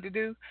thing they need to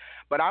do.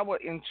 But I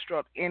would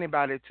instruct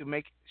anybody to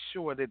make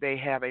sure that they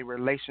have a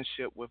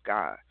relationship with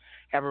God,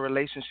 have a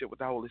relationship with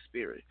the Holy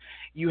Spirit.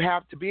 You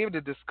have to be able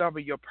to discover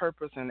your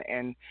purpose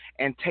and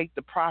take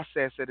the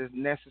process that is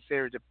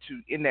necessary to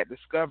in that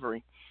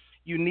discovery.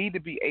 You need to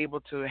be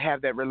able to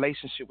have that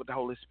relationship with the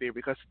Holy Spirit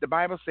because the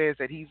Bible says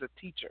that He's a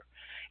teacher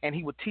and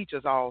He will teach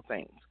us all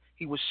things.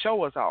 He will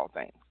show us all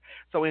things.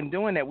 So in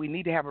doing that, we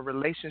need to have a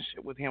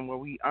relationship with Him where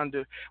we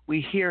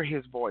hear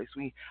His voice,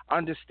 we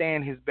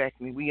understand His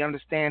beckoning, we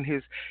understand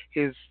His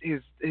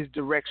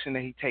direction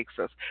that He takes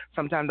us.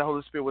 Sometimes the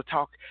Holy Spirit will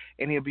talk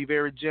and He'll be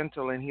very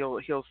gentle and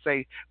He'll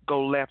say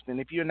go left. And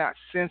if you're not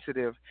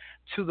sensitive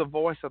to the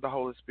voice of the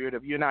Holy Spirit,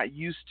 if you're not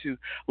used to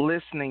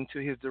listening to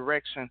His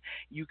direction,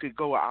 you could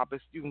go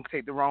opposite. You can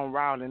take the wrong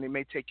route, and it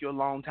may take you a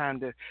long time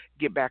to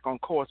get back on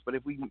course. But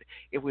if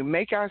we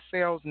make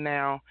ourselves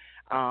now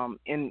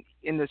in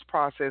this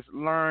process,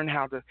 learn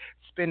how to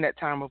spend that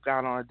time with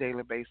God on a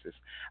daily basis,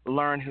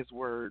 learn His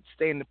Word,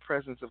 stay in the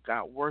presence of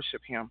God,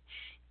 worship Him,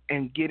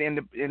 and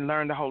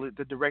learn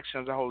the direction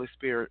of the Holy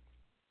Spirit.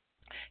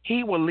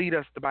 He will lead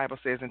us, the Bible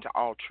says, into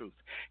all truth.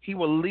 He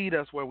will lead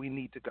us where we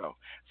need to go.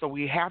 So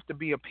we have to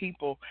be a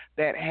people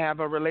that have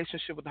a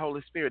relationship with the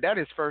Holy Spirit. That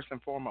is first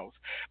and foremost,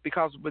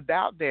 because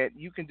without that,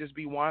 you can just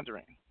be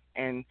wandering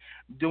and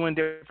doing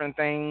different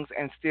things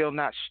and still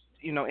not,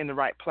 in the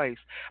right place.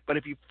 But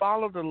if you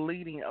follow the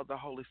leading of the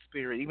Holy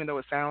Spirit, even though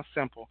it sounds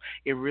simple,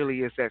 it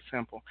really is that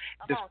simple.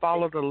 Just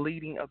follow the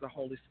leading of the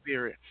Holy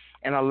Spirit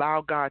and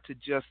allow God to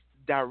just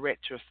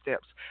direct your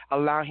steps.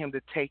 Allow Him to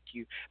take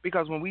you.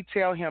 Because when we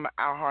tell Him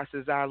our heart's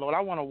desire, Lord,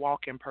 I want to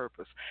walk in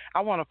purpose.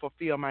 I want to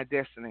fulfill my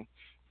destiny.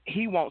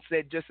 He wants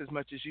that just as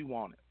much as you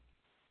want it.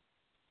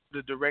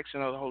 The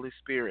direction of the Holy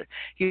Spirit.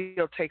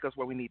 He'll take us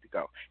where we need to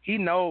go. He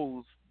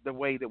knows the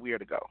way that we are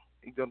to go.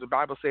 The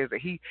Bible says that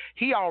he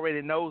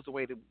already knows the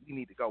way that we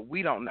need to go.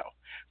 We don't know.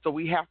 So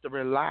we have to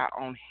rely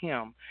on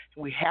Him.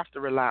 We have to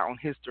rely on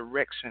His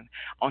direction,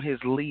 on His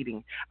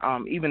leading.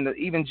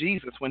 Even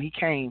Jesus, when He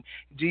came,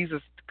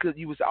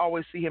 you would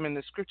always see Him in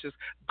the scriptures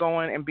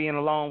going and being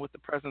alone with the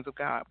presence of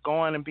God,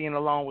 going and being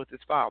alone with His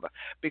Father,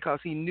 because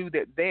He knew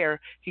that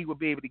there He would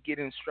be able to get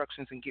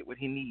instructions and get what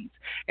He needs.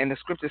 And the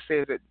scripture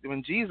says that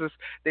when Jesus,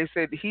 they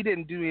said He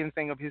didn't do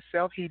anything of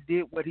Himself. He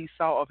did what He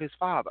saw of His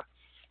Father.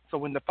 So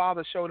when the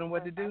Father showed Him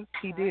what to do,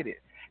 He did it.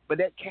 But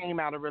that came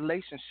out of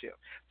relationship.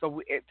 So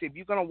if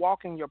you're going to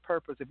walk in your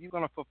purpose, if you're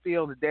going to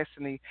fulfill the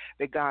destiny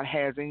that God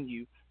has in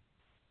you,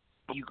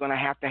 you're going to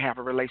have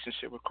a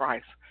relationship with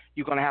Christ.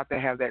 You're going to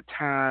have that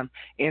time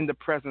in the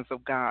presence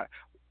of God,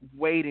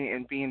 waiting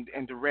and being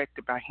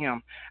directed by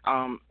Him,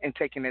 and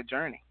taking that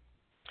journey.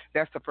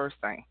 That's the first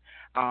thing.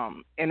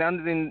 And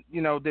other than,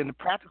 then the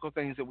practical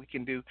things that we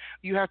can do,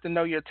 you have to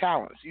know your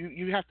talents.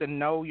 You have to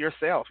know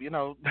yourself.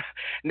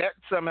 That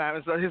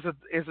sometimes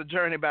is a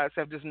journey by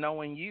itself, just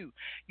knowing you.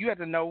 You have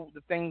to know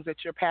the things that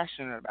you're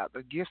passionate about,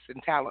 the gifts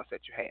and talents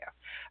that you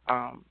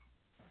have.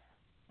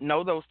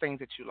 Know those things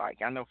that you like.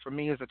 I know for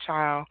me as a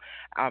child,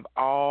 I've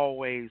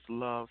always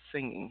loved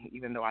singing,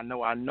 even though I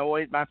know I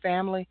annoyed my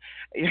family.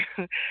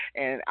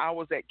 And I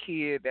was that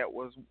kid that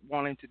was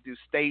wanting to do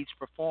stage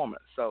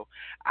performance. So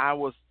I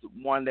was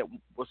one that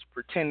was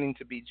pretending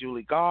to be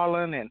Julie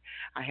Garland, and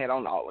I had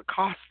on all the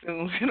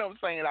costumes. You know what I'm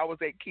saying? I was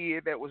that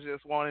kid that was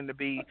just wanting to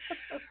be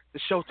the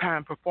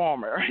Showtime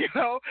performer.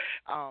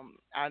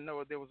 I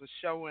know there was a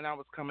show when I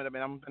was coming up,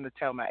 and I'm going to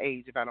tell my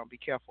age if I don't be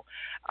careful.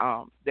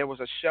 There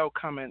was a show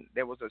coming.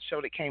 There was a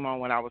show that came on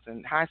when I was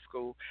in high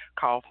school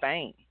called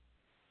Fame,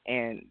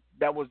 and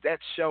that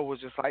show was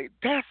just like,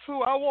 that's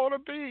who I want to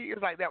be.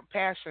 It's like that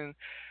passion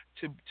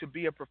to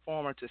be a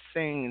performer, to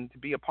sing, and to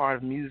be a part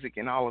of music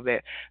and all of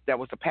that. That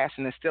was a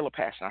passion. It's still a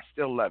passion. I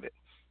still love it,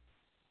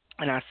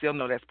 and I still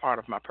know that's part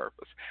of my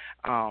purpose.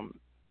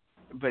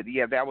 But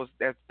yeah, that was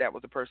the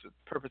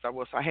purpose I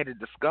was. So I had to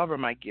discover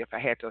my gift. I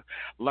had to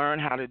learn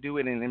how to do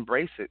it and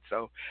embrace it.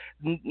 So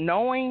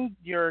knowing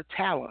your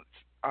talents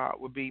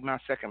would be my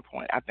second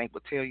point. I think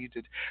would tell you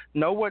to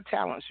know what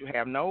talents you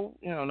have. Know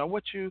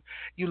what you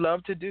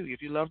love to do.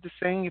 If you love to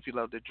sing, if you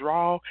love to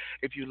draw,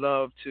 if you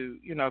love to,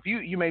 if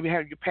you maybe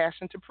have your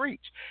passion to preach,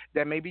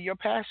 that may be your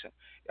passion.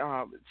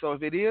 So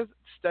if it is,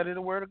 study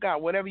the Word of God.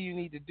 Whatever you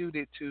need to do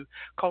to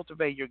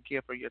cultivate your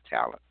gift or your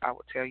talent, I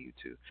would tell you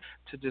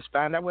to just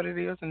find out what it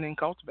is and then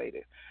cultivate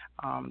it.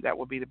 That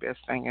would be the best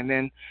thing. And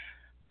then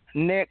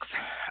next,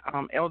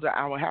 Elder,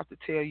 I will have to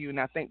tell you, and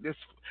I think this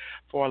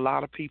for a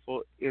lot of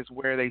people is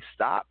where they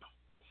stop,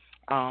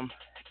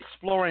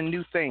 exploring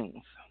new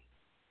things,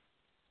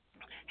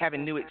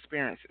 having new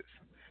experiences.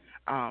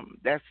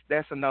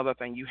 That's another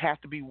thing. You have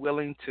to be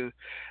willing to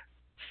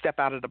step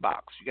out of the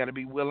box. You got to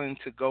be willing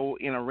to go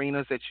in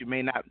arenas that you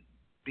may not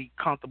be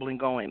comfortable in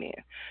going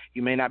in.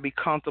 You may not be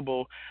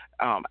comfortable.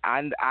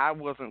 I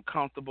wasn't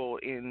comfortable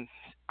in.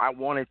 I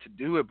wanted to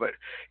do it, but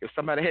if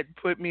somebody had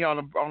put me on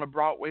a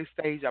Broadway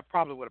stage, I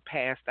probably would have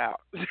passed out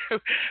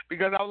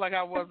because I was like,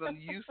 I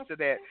wasn't used to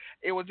that.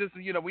 It was just,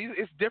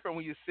 it's different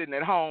when you're sitting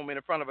at home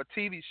in front of a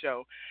TV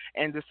show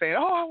and just saying,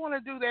 oh, I want to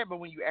do that. But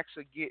when you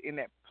actually get in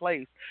that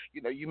place,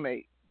 you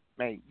may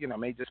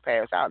just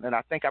pass out. And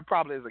I think I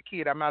probably, as a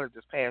kid, I might have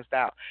just passed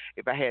out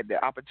if I had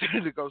the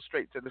opportunity to go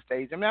straight to the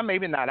stage. I mean,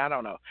 maybe not, I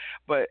don't know.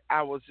 But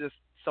I was just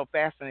so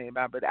fascinated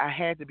by it. But I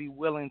had to be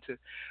willing to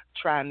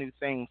try new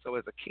things. So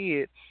as a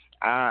kid,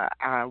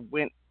 I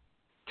went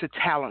to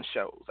talent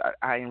shows.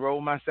 I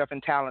enrolled myself in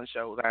talent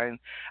shows. I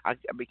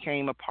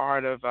became a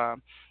part of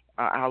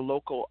our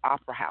local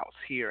opera house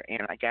here,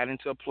 and I got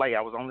into a play.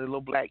 I was only a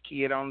little black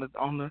kid on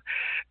the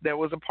that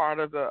was a part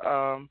of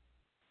the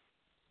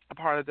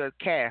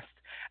cast,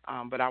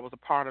 but I was a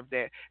part of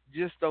that.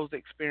 Just those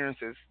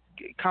experiences,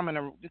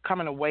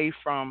 coming away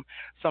from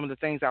some of the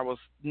things that was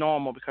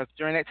normal, because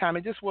during that time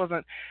it just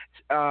wasn't.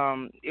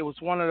 It was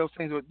one of those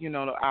things where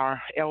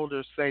our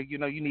elders say, you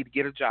need to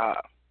get a job,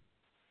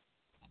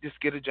 just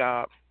get a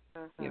job,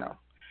 you Mhm. know,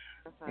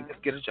 and Mhm.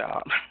 just get a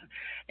job.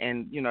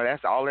 And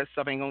that's all that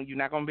stuff ain't going. You're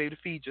not gonna be able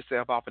to feed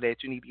yourself off of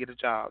that. You need to get a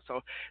job.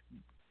 So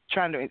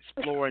trying to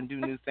explore and do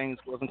new things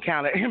wasn't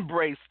kind of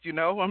embraced, you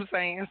know what I'm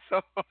saying?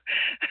 So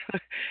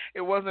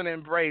it wasn't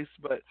embraced,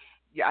 but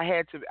yeah, I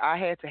had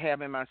to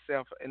have in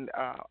myself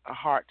a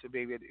heart to be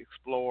able to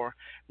explore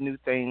new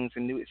things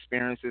and new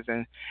experiences,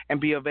 and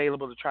be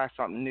available to try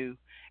something new.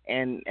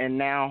 And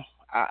now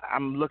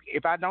I'm look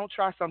if I don't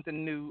try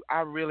something new,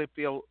 I really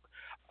feel.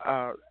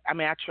 I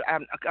mean,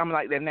 I'm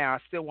like that now. I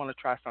still want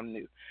to try something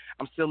new.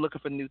 I'm still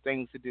looking for new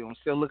things to do. I'm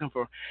still looking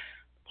for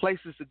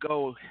places to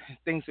go,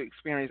 things to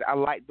experience. I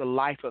like the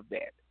life of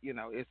that.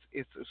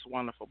 It's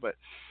wonderful. But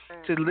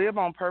to live Mhm.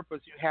 on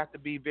purpose, you have to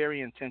be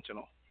very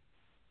intentional,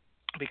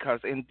 because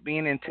in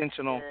being That's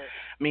intentional, good.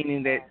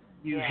 meaning that Yes.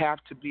 you Yes.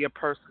 have to be a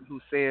person who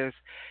says,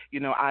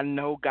 I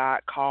know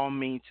God called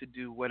me to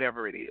do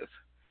whatever it is,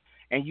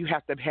 and you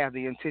have to have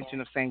the Yes.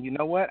 intention of saying, you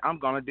know what, I'm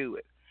going to do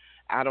it.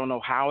 I don't know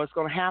how it's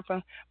going to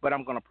happen, but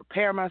I'm going to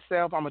prepare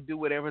myself. I'm going to do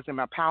whatever's in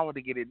my power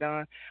to get it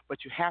done.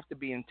 But you have to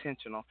be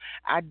intentional.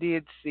 I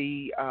did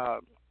see a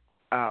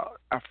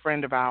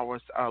friend of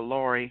ours,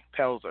 Lori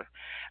Pelzer.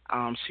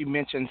 She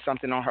mentioned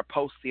something on her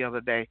post the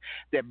other day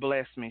that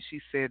blessed me.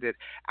 She said that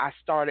I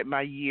started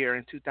my year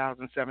in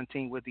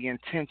 2017 with the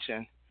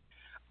intention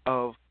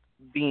of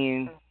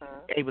being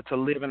Mhm. able to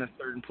live in a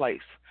certain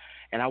place.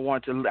 And I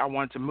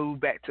wanted to move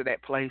back to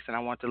that place, and I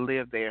wanted to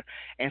live there.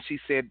 And she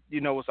said,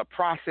 it was a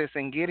process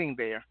in getting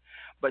there,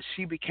 but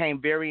she became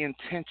very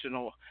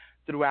intentional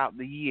throughout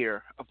the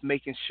year of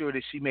making sure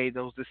that she made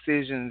those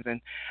decisions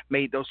and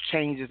made those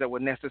changes that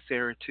were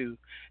necessary to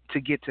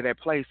get to that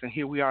place. And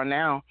here we are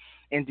now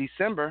in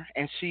December,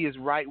 and she is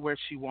right where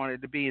she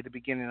wanted to be at the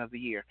beginning of the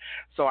year.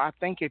 So I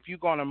think if you're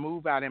going to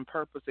move out in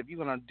purpose, if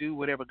you're going to do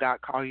whatever God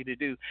called you to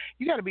do,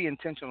 you got to be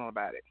intentional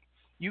about it.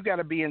 You got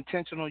to be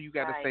intentional. You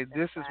got to Right. say, That's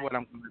this is right. what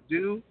I'm going to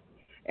do,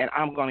 and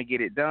I'm going to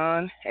get it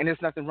done. And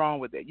there's nothing wrong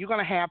with it. You're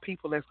going to have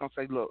people that's going to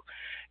say, look,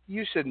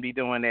 you shouldn't be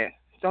doing that.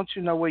 Don't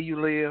you know where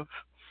you live?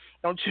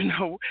 Don't you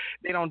know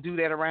they don't do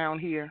that around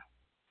here?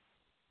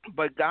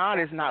 But God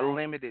is That's not right.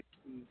 limited.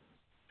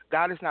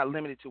 God is not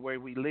limited to where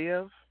we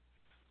live,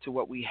 to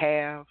what we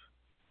have,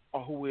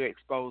 or who we're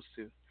exposed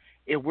to.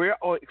 If we're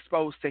all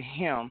exposed to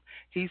Him,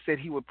 He said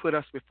He would put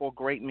us before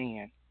great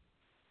men.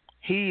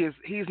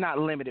 He's not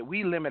limited.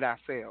 We limit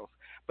ourselves,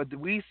 but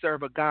we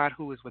serve a God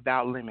who is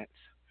without limits.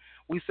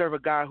 We serve a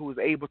God who is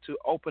able to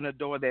open a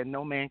door that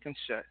no man can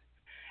shut,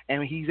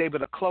 and He's able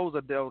to close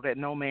a door that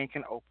no man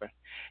can open.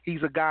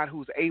 He's a God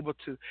who's able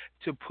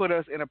to put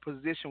us in a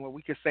position where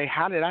we can say,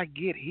 "How did I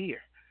get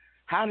here?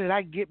 How did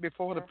I get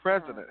before the Mhm.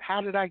 president?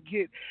 How did I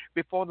get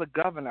before the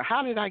governor?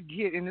 How did I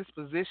get in this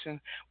position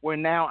where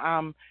now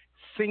I'm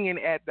singing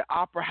at the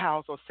opera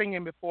house or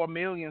singing before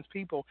millions of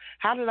people?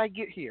 How did I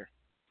get here?"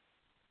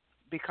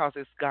 Because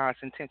it's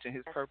God's intention,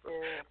 His That's purpose.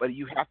 good. But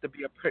you have to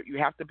be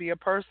a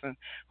person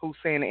who's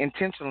saying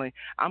intentionally,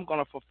 I'm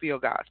going to fulfill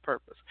God's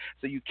purpose.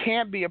 So you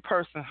can't be a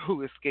person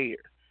who is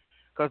scared,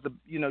 because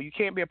you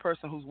can't be a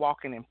person who's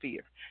walking in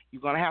fear.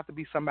 You're going to have to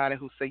be somebody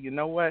who say, you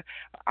know what,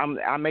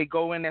 I may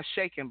go in there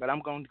shaking, but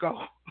I'm going to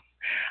go.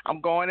 I'm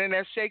going in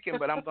there shaking,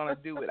 but I'm gonna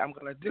do it. I'm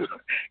gonna do it.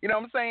 You know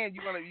what I'm saying?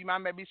 You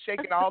might be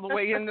shaking all the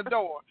way in the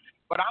door,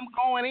 but I'm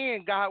going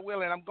in, God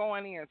willing. I'm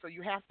going in. So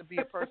you have to be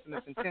a person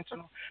that's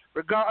intentional,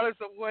 regardless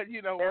of what That's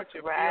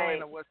you're feeling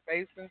right. or what's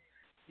facing.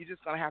 You're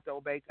just gonna have to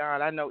obey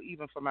God. I know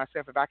even for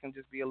myself, if I can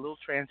just be a little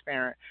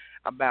transparent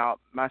about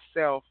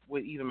myself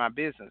with even my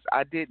business,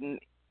 I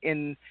didn't.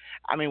 In,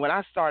 I mean, when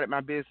I started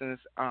my business,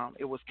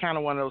 it was kind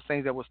of one of those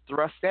things that was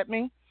thrust at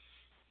me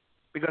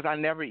because I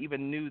never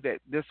even knew that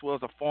this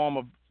was a form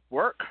of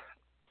work.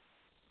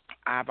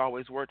 I've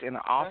always worked in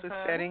an office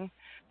Mhm. setting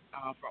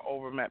for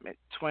over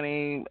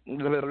 20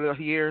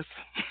 years.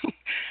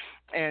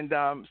 And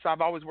so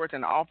I've always worked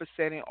in an office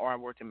setting, or I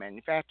worked in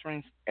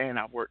manufacturing, and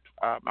I worked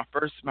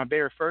my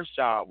very first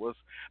job was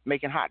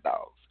making hot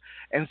dogs.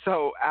 And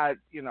so I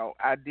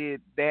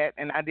did that,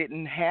 and I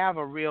didn't have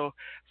a real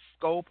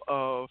scope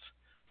of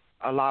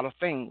a lot of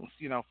things,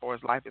 for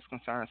as life is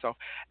concerned. So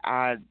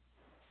I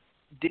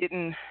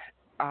didn't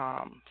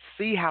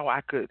see how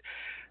I could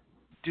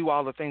do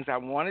all the things I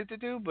wanted to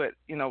do. But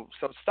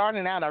so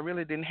starting out, I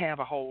really didn't have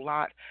a whole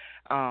lot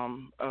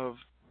of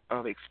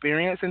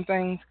experience in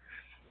things,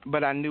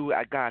 but I knew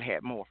God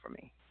had more for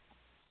me.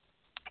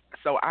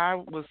 So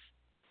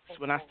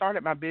when I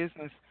started my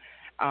business,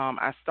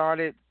 I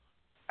started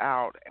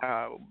out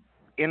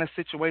in a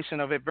situation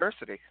of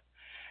adversity.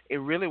 It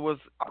really was.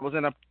 I was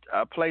in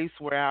a place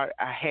where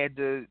I had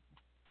to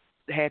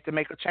had to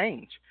make a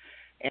change,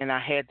 and I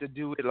had to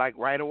do it like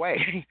right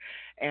away,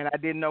 and I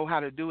didn't know how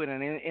to do it.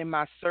 And in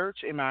my search,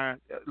 in my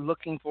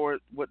looking for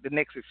what the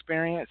next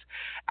experience,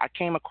 I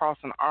came across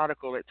an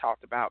article that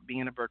talked about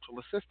being a virtual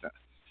assistant,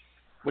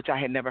 which I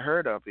had never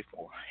heard of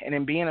before. And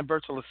in being a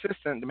virtual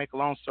assistant, to make a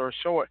long story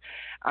short,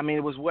 I mean,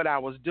 it was what I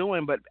was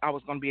doing, but I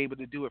was going to be able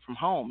to do it from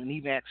home and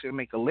even actually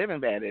make a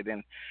living at it.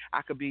 And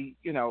I could be,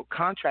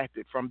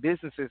 contracted from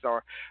businesses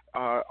or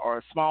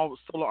small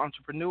solo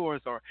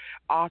entrepreneurs or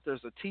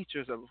authors or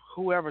teachers or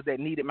whoever that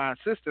needed my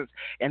assistance,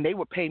 and they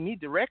would pay me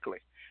directly.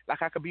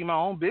 Like I could be my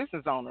own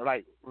business owner.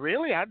 Like,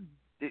 really?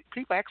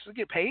 People actually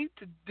get paid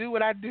to do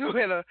what I do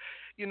at a,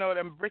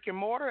 them brick and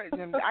mortar,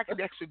 and I could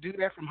actually do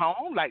that from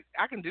home. Like,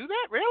 I can do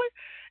that, really?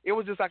 It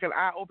was just like an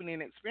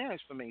eye-opening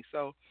experience for me.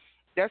 So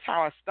that's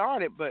how I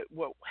started. But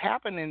what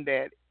happened in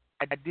that,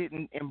 I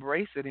didn't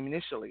embrace it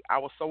initially. I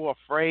was so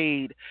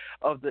afraid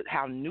of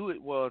how new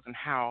it was, and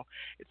how,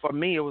 for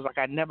me, it was like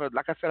I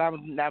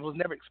was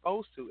never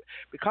exposed to it.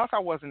 Because I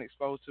wasn't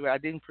exposed to it, I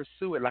didn't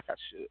pursue it like I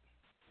should.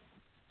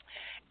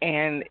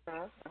 And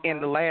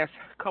in the last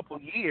couple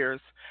of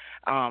years,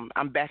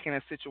 I'm back in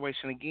a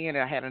situation again.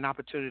 I had an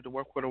opportunity to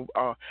work with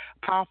a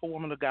powerful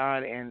woman of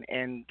God,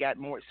 and got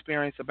more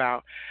experience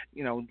about,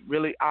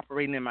 really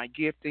operating in my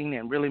gifting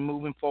and really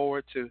moving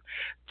forward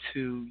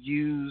to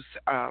use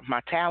my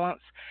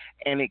talents.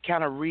 And it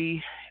kind of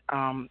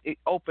it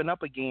opened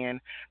up again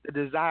the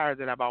desire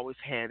that I've always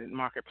had in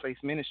marketplace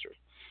ministry.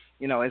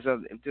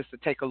 Just to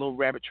take a little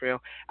rabbit trail,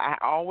 I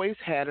always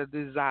had a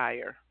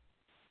desire,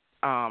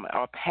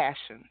 or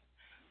passion,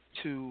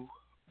 to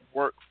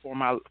work for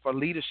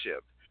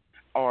leadership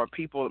or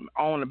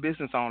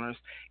business owners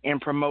in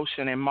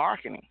promotion and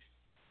marketing.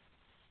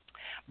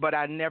 But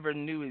I never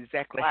knew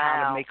exactly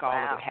how to make all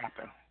of it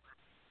happen.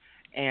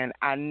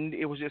 And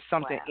it was just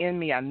something in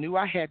me. I knew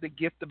I had the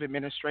gift of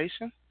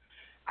administration.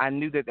 I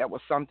knew that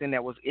was something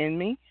that was in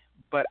me,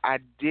 but I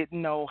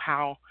didn't know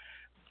how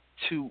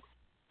to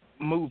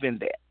move in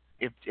that,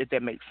 if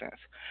that makes sense.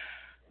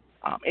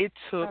 It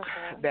took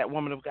that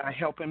woman of God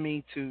helping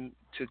me to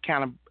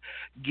kind of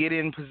get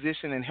in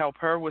position and help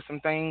her with some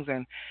things,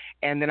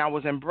 and then I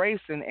was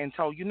embraced and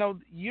told,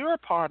 you're a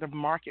part of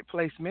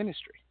marketplace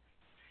ministry,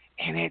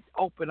 and it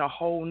opened a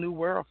whole new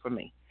world for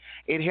me.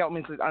 It helped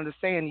me to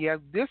understand,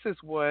 this is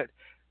what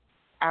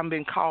I'm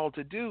been called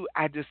to do.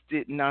 I just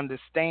didn't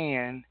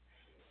understand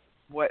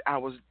what I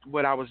was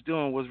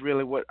doing was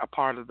really what a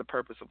part of the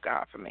purpose of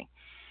God for me.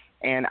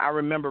 And I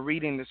remember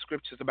reading the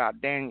scriptures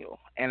about Daniel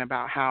and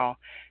about how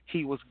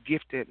he was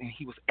gifted and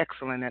he was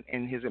excellent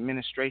in his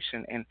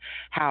administration, and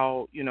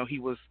how he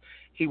was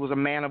a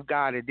man of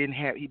God. He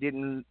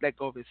didn't let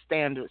go of his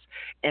standards,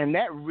 and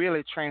that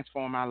really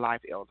transformed my life,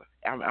 Elder.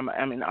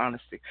 I'm in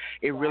honesty.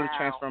 It really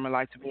transformed my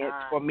life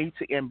for me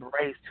to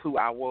embrace who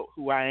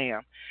I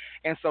am.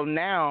 And so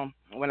now,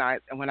 when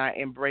I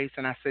embrace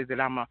and I say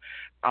that I'm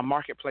a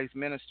marketplace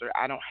minister,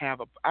 I don't have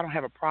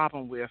a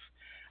problem with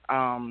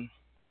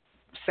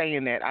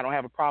saying that. I don't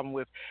have a problem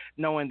with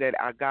knowing that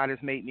God has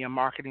made me a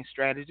marketing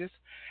strategist,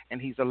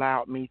 and He's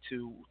allowed me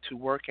to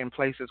work in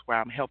places where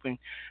I'm helping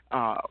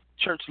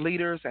church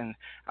leaders and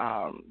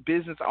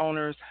business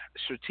owners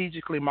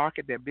strategically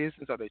market their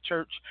business or their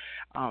church,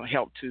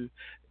 help to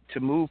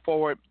move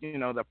forward,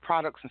 the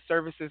products and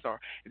services, or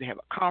if they have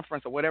a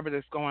conference or whatever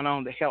that's going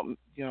on, to help,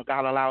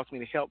 God allows me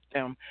to help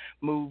them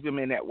move them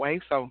in that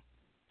way. So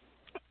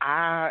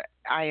I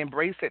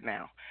embrace it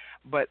now.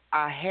 But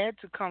I had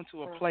to come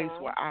to a place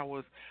where I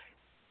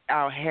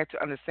had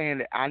to understand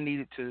that I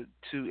needed to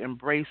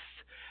embrace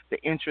the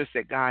interest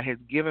that God has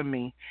given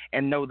me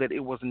and know that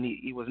it was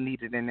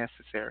needed and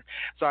necessary.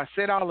 So I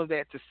said all of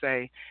that to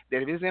say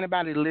that if there's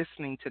anybody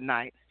listening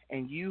tonight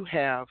and you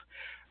have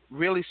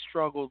really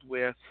struggled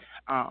with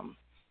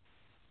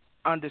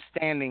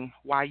understanding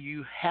why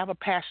you have a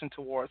passion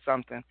towards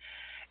something,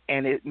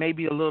 and it may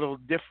be a little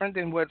different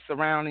than what's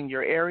around in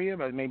your area,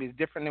 but maybe it's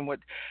different than what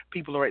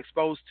people are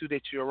exposed to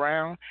that you're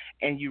around,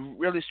 and you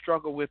really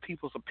struggle with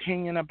people's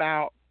opinion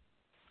about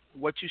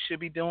what you should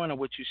be doing or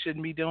what you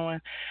shouldn't be doing,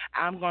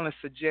 I'm going to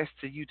suggest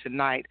to you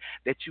tonight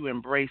that you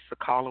embrace the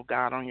call of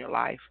God on your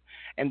life,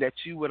 and that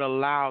you would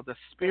allow the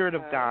Spirit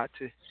of God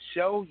to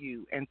show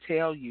you and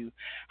tell you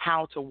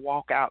how to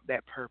walk out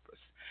that purpose.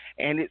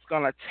 And it's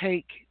going to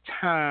take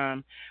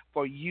time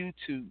for you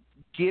to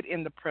get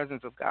in the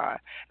presence of God.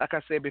 Like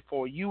I said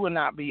before, you will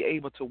not be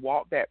able to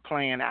walk that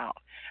plan out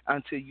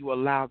until you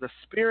allow the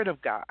Spirit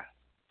of God,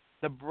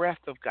 the breath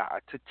of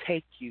God, to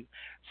take you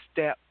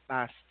step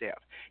by step.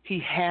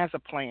 He has a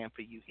plan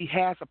for you. He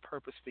has a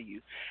purpose for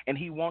you, and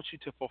He wants you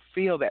to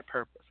fulfill that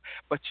purpose.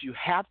 But you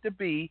have to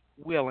be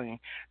willing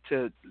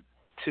to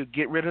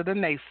get rid of the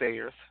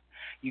naysayers.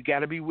 You got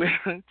to be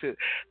willing to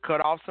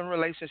cut off some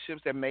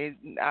relationships that may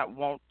not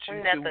want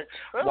you to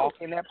walk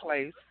in that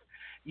place.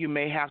 You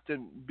may have to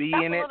be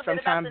in it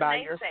sometime by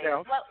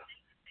yourself.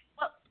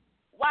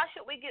 why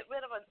should we get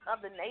rid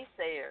of the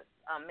naysayers,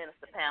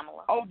 Minister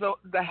Pamela? Oh,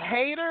 the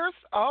haters.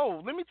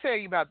 Oh, let me tell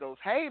you about those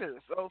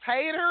haters. Those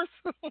haters.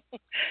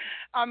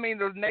 I mean,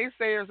 those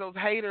naysayers. Those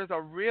haters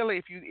are really,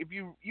 if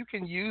you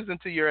can use them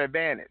to your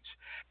advantage,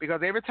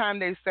 because every time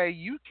they say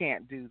you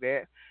can't do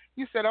that,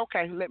 you said,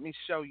 okay, let me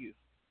show you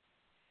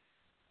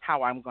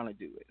how I'm going to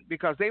do it,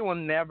 because they will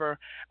never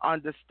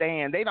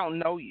understand. They don't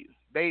know you.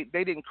 They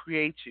didn't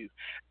create you.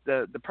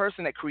 The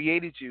person that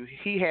created you,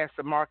 he has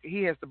the market.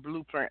 He has the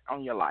blueprint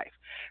on your life.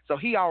 So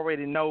he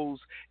already knows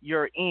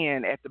your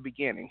end at the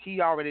beginning.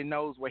 He already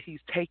knows where he's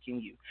taking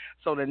you.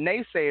 So the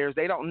naysayers,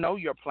 they don't know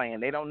your plan.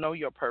 They don't know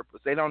your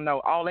purpose. They don't know.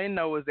 All they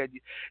know is that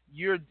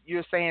you're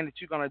saying that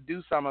you're going to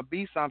do something or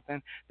be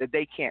something that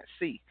they can't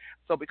see.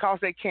 So because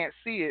they can't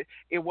see it,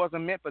 it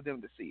wasn't meant for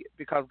them to see it,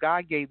 because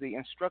God gave the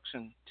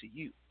instruction to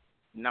you,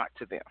 not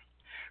to them.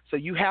 So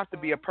you have to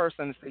be a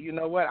person and say, you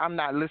know what, I'm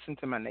not listening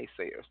to my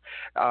naysayers.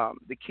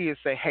 The kids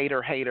say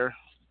hater,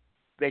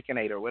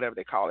 baconator, whatever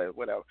they call it,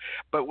 whatever.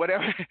 But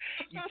whatever,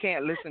 you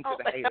can't listen to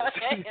the haters.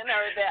 I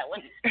heard that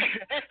one.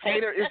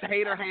 Hater is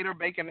hater,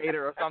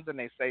 baconator, or something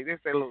they say. They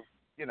say little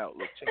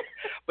chick.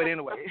 But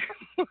anyway,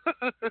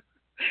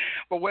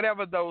 but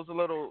whatever those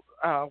little,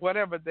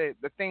 whatever the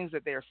things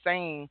that they're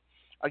saying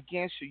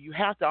against you, you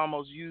have to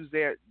almost use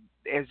their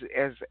as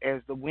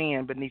the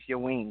wind beneath your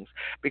wings,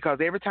 because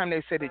every time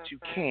they say that you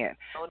can't,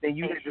 then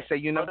you have to say,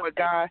 you know what,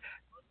 God,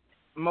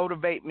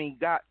 motivate me.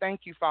 God,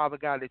 thank you, Father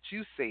God, that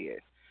you said,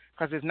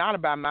 because it's not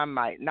by my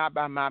might, not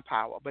by my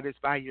power, but it's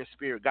by your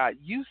spirit. God,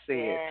 you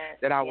said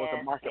that I was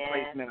a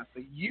marketplace minister.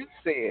 You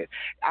said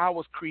I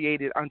was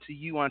created unto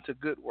you unto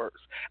good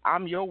works.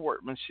 I'm your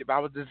workmanship. I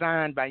was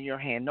designed by your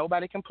hand.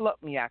 Nobody can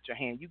pluck me out your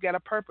hand. You got a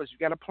purpose. You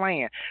got a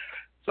plan.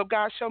 So,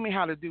 God, show me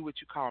how to do what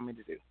you call me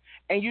to do.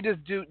 And you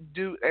just do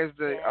as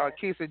the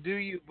kids say, do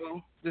you,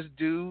 boo. Just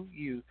do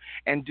you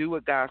and do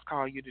what God's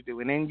called you to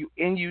do. And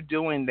in you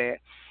doing that,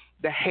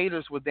 the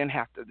haters will then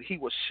he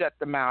will shut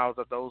the mouths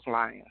of those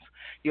lions.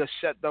 He'll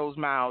shut those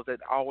mouths that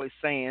are always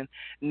saying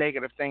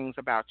negative things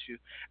about you,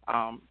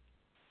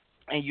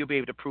 and you'll be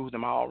able to prove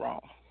them all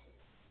wrong.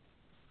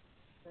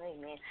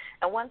 Amen.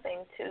 And one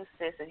thing, too,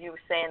 sis, as you were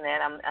saying that,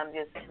 I'm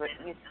just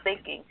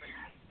thinking,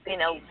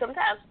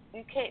 sometimes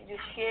you can't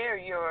just share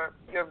your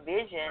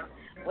vision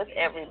with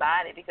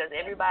everybody, because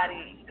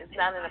everybody is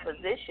not in a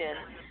position,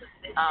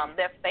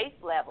 their faith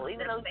level,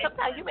 even though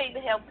sometimes you may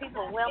even have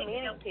people,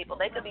 well-meaning people,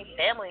 they could be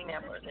family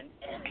members and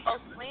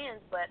close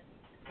friends, but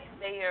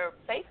their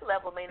faith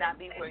level may not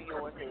be where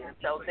yours is.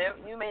 So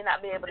you may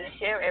not be able to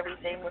share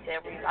everything with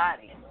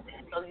everybody.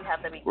 So you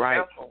have to be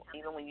careful,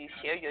 even when you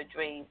share your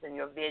dreams and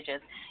your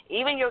visions,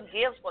 even your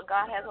gifts, what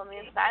God has on the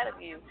inside of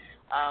you.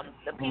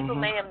 The people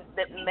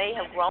that may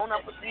have grown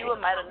up with you and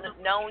might have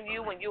known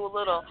you when you were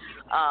little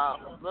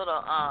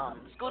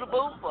scooter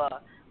boof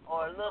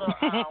or little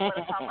what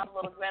I call my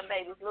little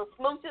grandbabies, little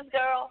smooches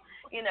girl.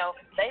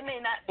 They may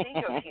not see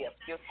your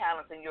gifts, your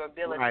talents, and your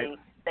ability,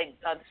 the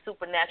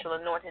supernatural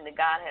anointing that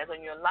God has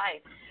on your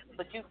life.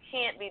 But you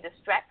can't be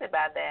distracted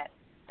by that.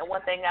 And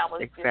one thing I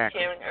was just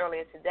sharing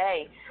earlier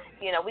today,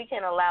 we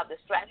can allow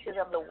distractions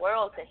of the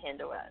world to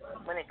hinder us.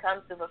 When it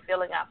comes to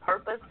fulfilling our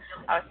purpose,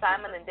 our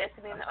assignment and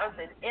destiny in the earth,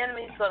 the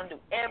enemy is going to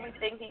do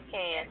everything he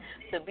can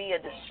to be a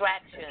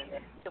distraction,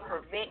 to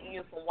prevent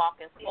you from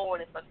walking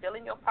forward and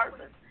fulfilling your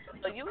purpose.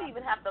 So you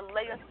even have to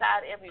lay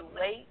aside every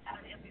weight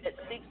that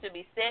seeks to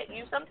beset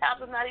you. Sometimes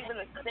it's not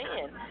even a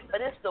sin, but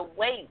it's the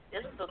weight.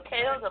 It's the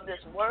cares of this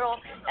world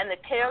and the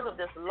cares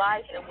of this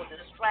life that will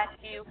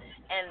distract you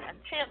and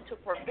attempt to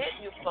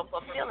prevent you from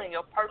fulfilling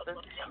your purpose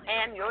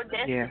and your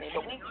destiny.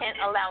 But we can't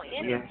allow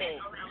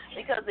anything,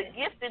 because the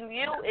gift in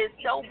you is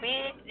so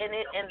big, and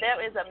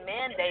there is a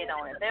mandate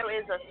on it. There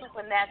is a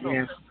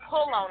supernatural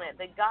pull on it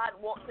that God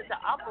wants it to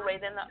operate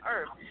in the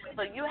earth.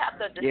 So you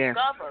have to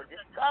discover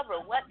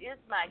what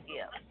is my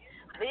gift.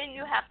 Then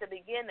you have to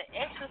begin to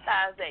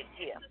exercise that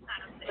gift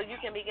so you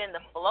can begin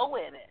to flow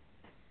in it,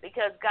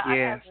 because God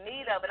has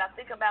need of it. I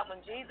think about when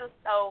Jesus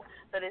told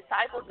the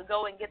disciples to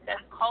go and get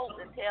that coat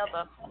and tell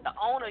the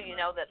owner,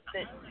 that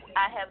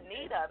I have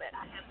need of it.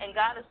 And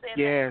God is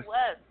saying that to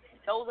us,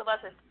 those of us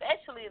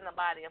especially in the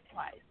body of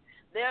Christ.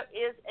 There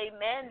is a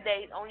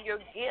mandate on your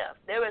gift.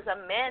 There is a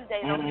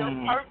mandate on your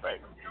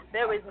purpose.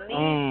 There is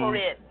need for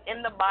it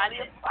in the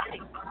body of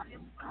Christ.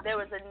 There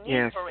is a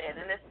need for it,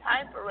 and it's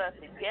time for us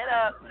to get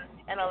up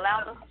and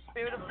allow the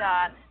Spirit of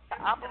God to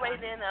operate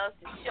in us,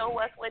 to show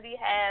us what he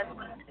has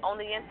on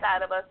the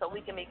inside of us so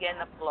we can begin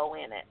to flow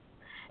in it.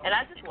 And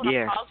I just want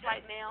to pause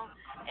right now,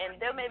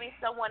 and there may be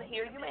someone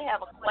here. You may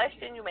have a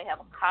question. You may have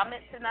a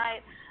comment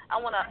tonight. I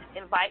want to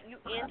invite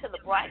you into the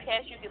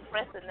broadcast. You can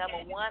press the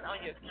number 1 on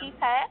your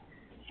keypad,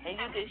 and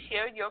you can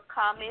share your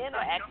comment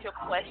or ask your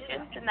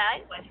question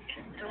tonight.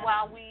 And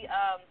while we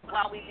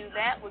do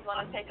that, we're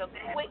going to take a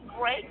quick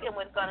break, and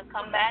we're going to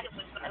come back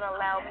and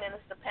allow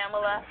Minister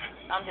Pamela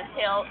to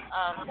tell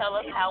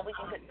us how we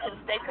can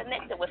stay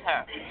connected with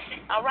her.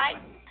 All right?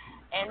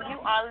 and you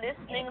are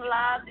listening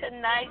live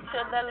tonight to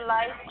the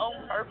Life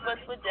on Purpose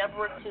with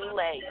Deborah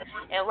Tulay.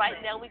 And right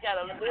now we got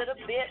a little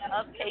bit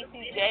of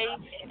KCJ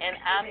and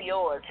I'm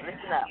Yours.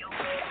 Listen up.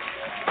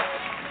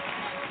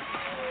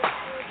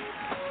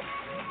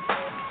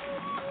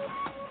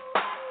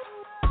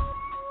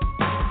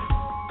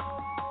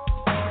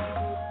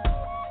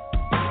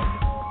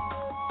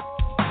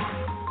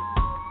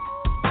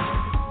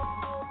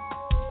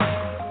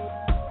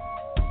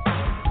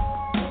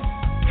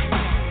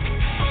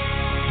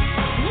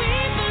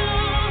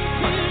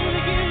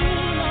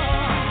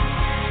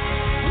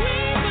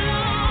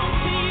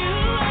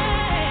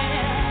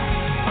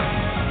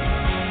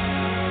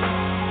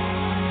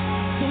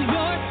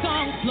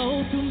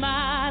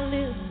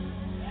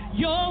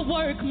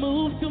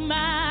 Move to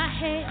my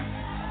head,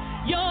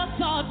 your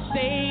thoughts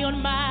stay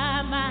on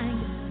my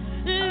mind,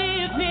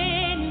 live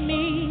in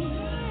me.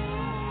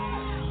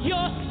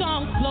 Your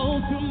song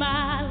flows through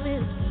my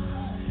lips,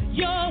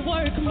 your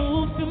work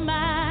moves through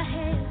my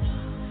head,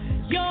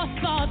 your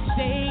thoughts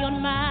stay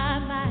on my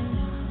mind,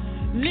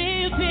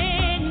 live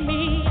in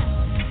me,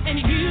 and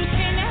you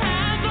can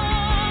have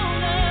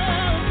all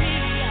of me,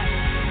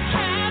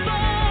 have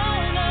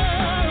all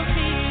of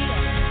me,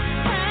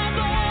 have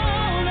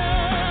all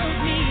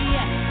of me.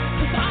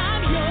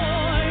 I'm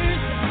yours,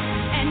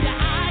 and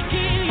I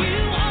give you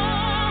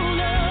all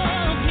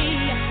of me,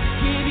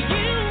 give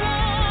you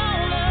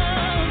all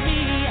of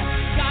me.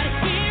 God,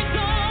 here's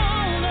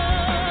all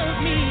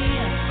of me.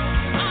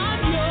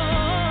 I'm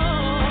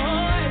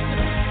yours,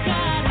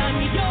 God, I'm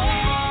yours.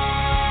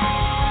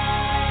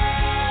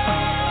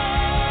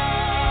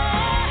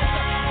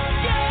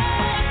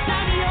 Yes,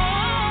 I'm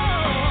yours.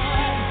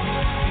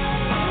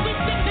 We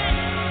sing that,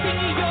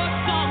 singing your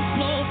song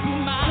flows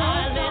through my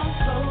lips.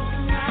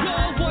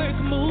 Your work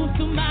moves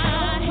through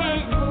my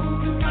head.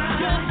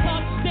 Your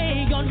thoughts stay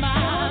on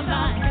my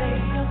mind.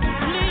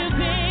 Live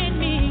in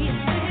me.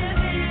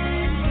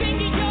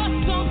 Singing your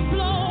song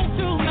flow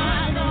through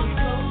my lips.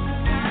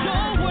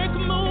 Your work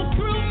moves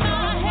through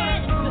my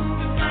head.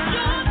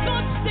 Your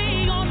thoughts stay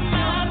on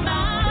my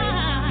mind.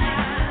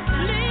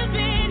 Live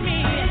in me.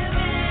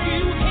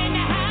 You can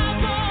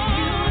have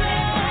all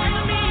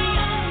of me.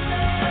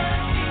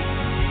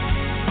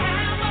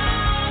 Have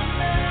all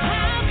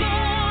of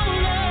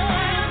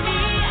me.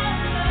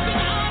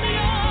 Sing, I'm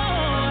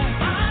yours.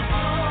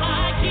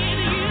 I give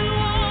you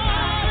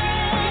all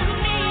of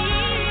me.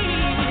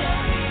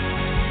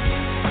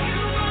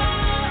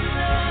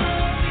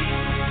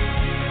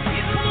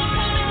 Come on,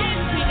 come again,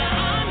 sing,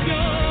 I'm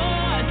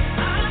yours.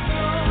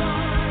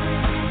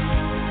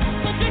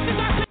 So this is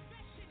our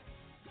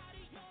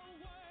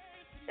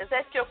Is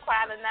that your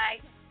cry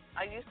tonight?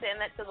 Are you saying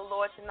that to the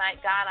Lord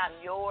tonight? God, I'm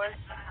yours.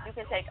 You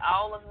can take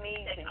all of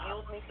me. You can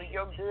use me for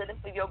your good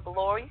and for your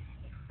glory.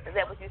 Is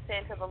that what you're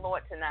saying to the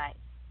Lord tonight?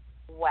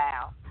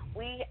 Wow.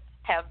 We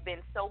have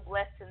been so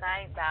blessed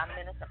tonight by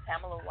Minister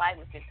Pamela Wright.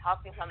 We've been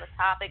talking from the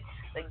topic,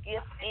 the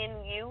gift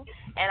in you.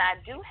 And I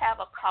do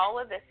have a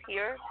caller that's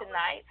here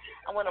tonight.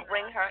 I want to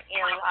bring her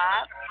in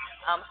live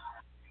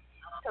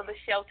to the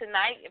show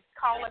tonight. If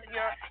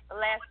the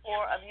last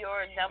four of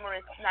your number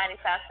is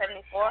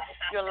 9574,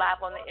 you're live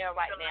on the air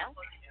right now.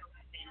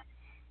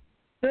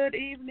 Good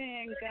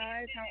evening,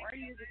 guys. How are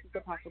you? This is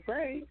Apostle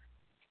Gray.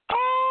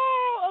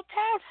 Oh,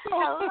 Apostle.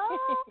 Hello.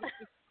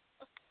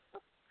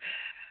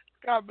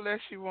 God bless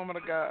you, woman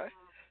of God.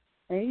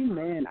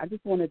 Amen. I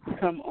just wanted to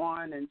come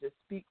on and just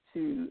speak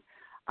to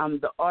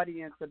the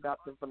audience about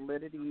the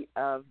validity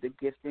of the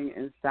gifting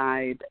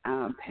inside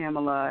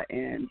Pamela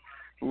and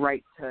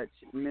Right Touch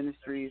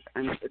Ministries.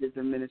 And it is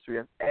a ministry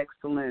of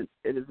excellence.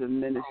 It is a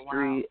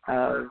ministry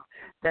of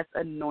that's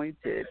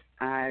anointed.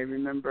 I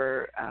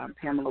remember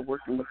Pamela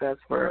working with us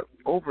for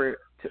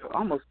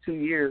almost 2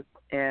 years,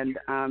 and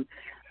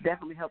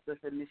definitely helped us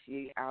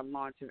initiate our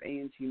launch of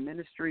A&G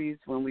Ministries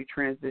when we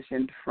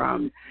transitioned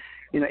from,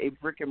 a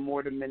brick and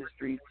mortar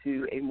ministry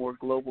to a more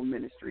global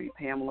ministry.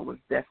 Pamela was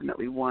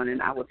definitely one,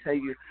 and I will tell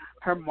you,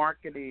 her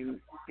marketing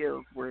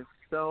skills were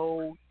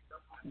so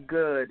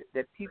good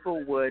that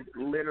people would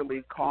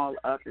literally call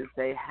up and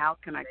say, how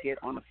can I get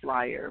on a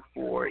flyer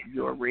for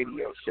your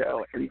radio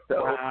show? And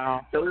so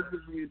those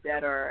of you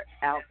that are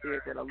out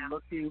there that are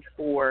looking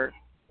for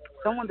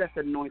someone that's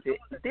anointed,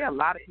 there are a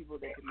lot of people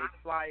that can make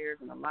flyers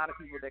and a lot of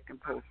people that can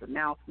post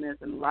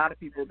announcements and a lot of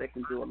people that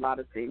can do a lot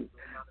of things.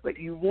 But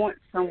you want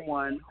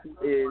someone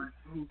whose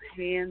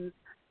hands,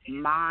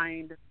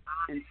 mind,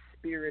 and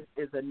spirit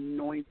is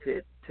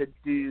anointed to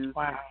do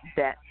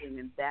that thing,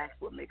 and that's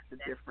what makes the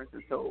difference.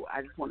 And so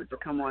I just wanted to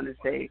come on and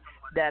say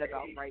that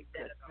about Right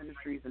Touch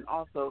Ministries, and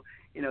also,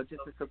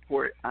 just to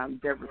support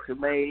Deborah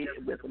Tulay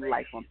with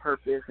Life on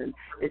Purpose. And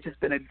it's just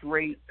been a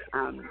great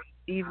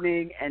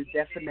evening, and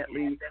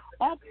definitely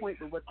on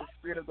point with what the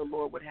Spirit of the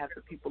Lord would have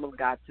the people of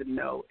God to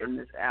know in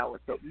this hour.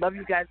 So love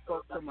you guys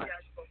both so much.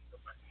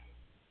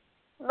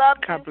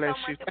 Love God you bless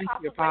so you. much, Thank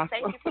you, Apostle Gray. Apostle.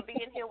 Thank you for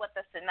being here with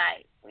us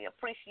tonight. We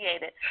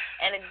appreciate it.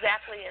 And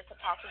exactly as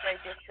Apostle Gray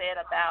just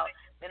said about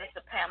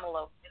Minister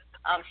Pamela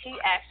She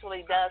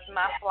actually does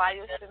my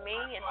flyers for me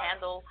and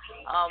handle.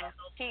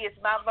 She is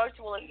my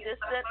virtual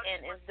assistant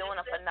and is doing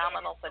a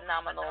phenomenal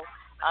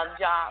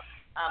job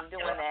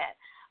doing that.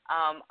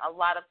 A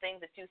lot of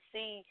things that you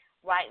see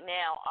right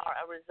now are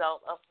a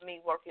result of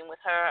me working with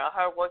her, or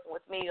her working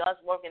with me,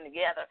 us working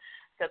together,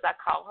 because I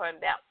call her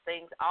and bounce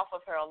things off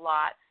of her a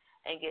lot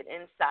and get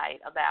insight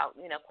about,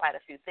 quite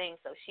a few things.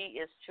 So she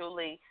is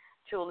truly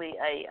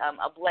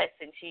a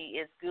blessing.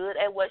 She is good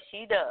at what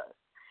she does,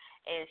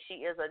 and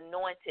she is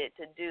anointed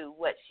to do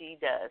what she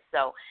does.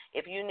 So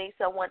if you need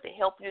someone to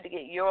help you to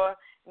get your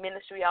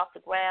ministry off the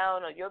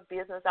ground or your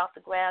business off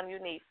the ground, you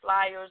need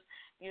flyers,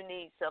 you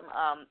need some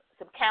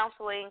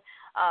counseling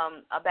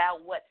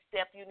about what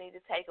step you need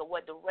to take or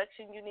what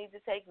direction you need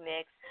to take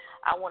next,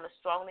 I want to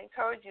strongly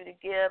encourage you to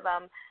give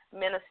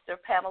Minister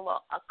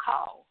Pamela a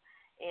call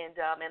and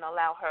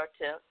allow her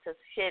to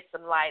shed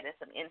some light and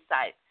some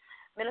insight.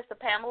 Minister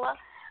Pamela,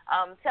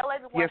 tell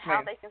everyone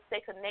how they can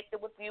stay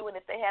connected with you, and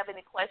if they have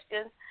any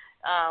questions,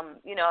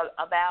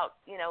 about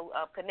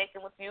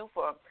connecting with you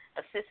for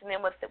assisting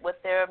them with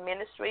their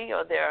ministry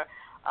or their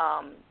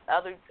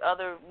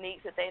other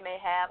needs that they may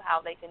have, how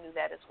they can do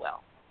that as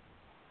well.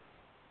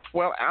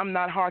 Well, I'm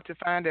not hard to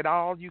find at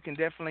all. You can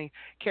definitely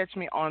catch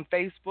me on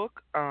Facebook.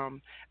 I'm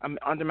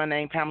under my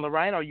name, Pamela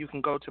Wright, or you can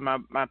go to my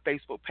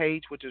Facebook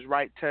page, which is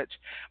Right Touch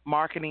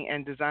Marketing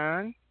and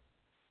Design.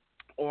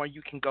 Or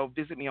you can go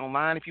visit me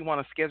online if you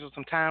want to schedule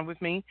some time with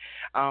me,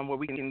 where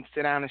we can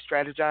sit down and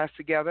strategize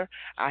together.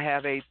 I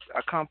have a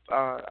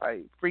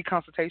free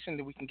consultation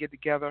that we can get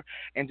together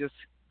and just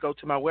go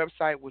to my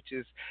website, which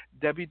is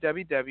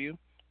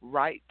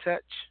www.righttouchva,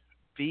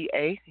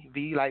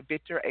 V like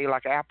Victor, A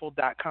like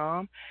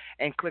Apple.com,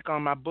 and click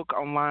on my book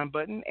online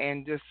button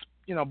and just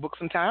book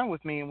some time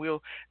with me, and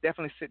we'll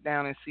definitely sit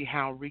down and see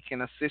how we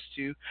can assist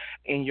you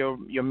in your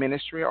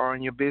ministry or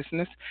in your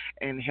business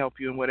and help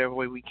you in whatever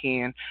way we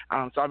can.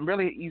 So I'm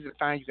really easy to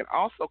find. You can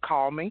also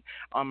call me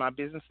on my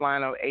business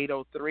line of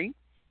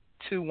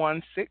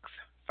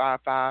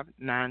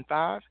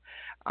 803-216-5595.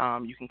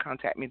 You can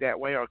contact me that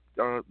way, or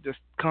just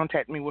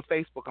contact me with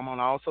Facebook. I'm on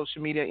all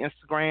social media,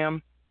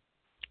 Instagram,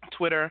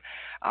 Twitter,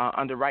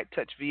 under Right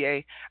Touch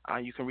VA.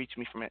 You can reach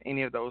me from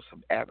any of those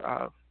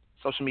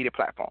social media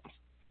platforms.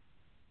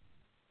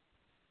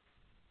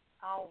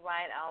 All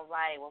right.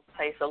 Well,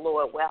 praise the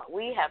Lord. Well,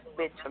 we have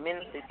been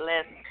tremendously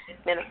blessed.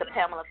 Minister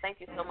Pamela,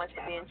 thank you so much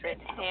for being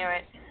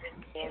transparent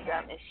and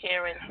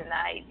sharing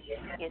tonight.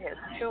 It has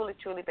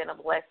truly been a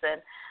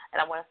blessing,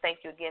 and I want to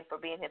thank you again for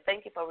being here.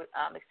 Thank you for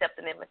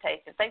accepting the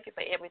invitation. Thank you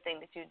for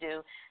everything that you do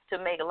to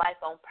make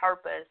life on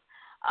purpose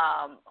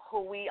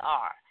who we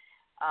are.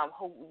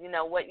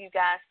 What you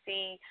guys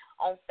see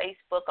on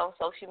Facebook, on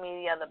social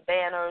media, the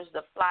banners,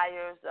 the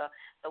flyers, the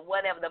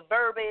whatever, the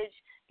verbiage,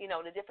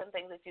 the different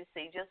things that you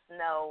see, just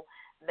know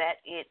that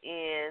it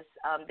is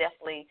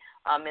definitely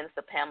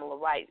Minister Pamela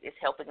Wright is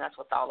helping us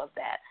with all of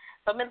that.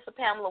 So, Minister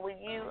Pamela, will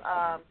you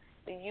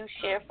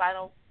share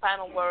final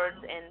words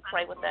and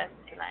pray with us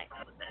tonight?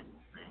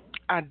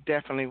 I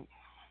definitely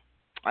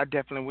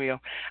will.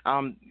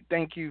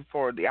 Thank you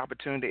for the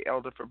opportunity,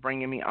 Elder, for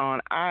bringing me on.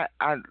 I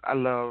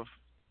love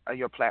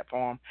your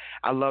platform.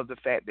 I love the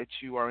fact that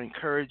you are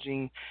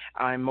encouraging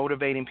and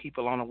motivating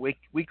people on a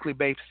weekly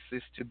basis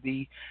to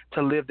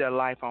live their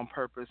life on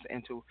purpose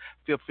and to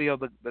fulfill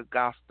the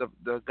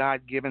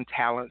God-given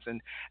talents and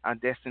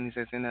destinies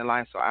that's in their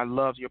life. So I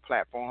love your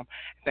platform.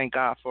 Thank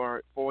God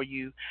for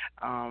you.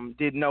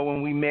 Didn't know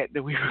when we met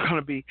that we were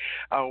going to be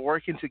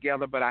working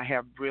together, but I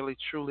have really,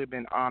 truly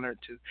been honored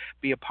to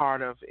be a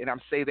part of, and I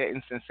say that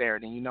in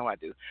sincerity. I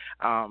do.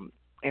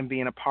 And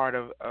being a part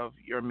of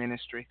your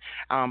ministry.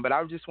 But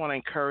I just want to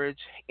encourage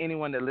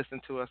anyone that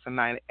listens to us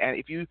tonight, and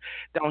if you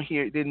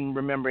didn't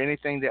remember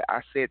anything that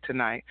I said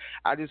tonight,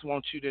 I just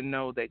want you to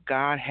know that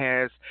God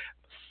has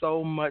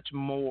so much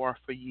more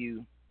for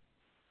you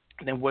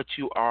than what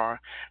you are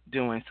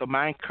doing. So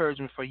my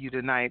encouragement for you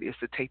tonight is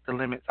to take the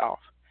limits off.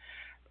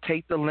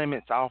 Take the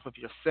limits off of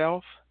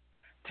yourself.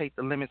 Take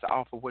the limits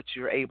off of what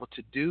you're able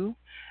to do,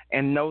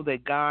 and know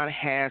that God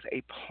has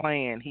a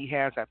plan. He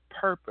has a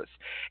purpose,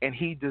 and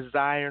He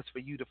desires for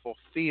you to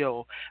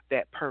fulfill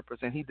that purpose,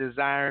 and He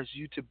desires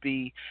you to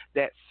be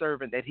that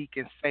servant that He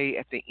can say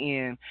at the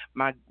end,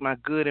 my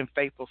good and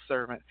faithful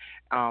servant.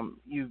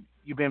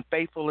 You've been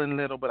faithful in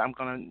little, but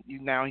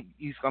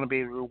He's gonna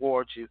be able to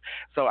reward you.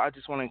 So I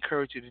just want to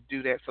encourage you to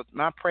do that. So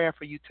my prayer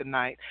for you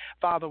tonight,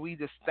 Father, we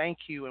just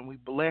thank you and we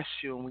bless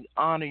you and we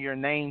honor your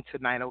name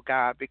tonight, oh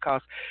God,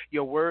 because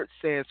your word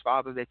says,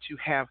 Father, that you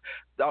have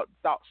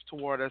thoughts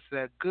toward us that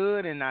are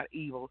good and not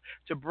evil,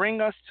 to bring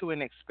us to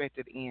an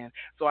expected end.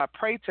 So I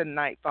pray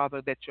tonight,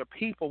 Father, that your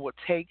people will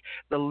take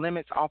the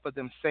limits off of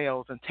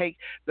themselves and take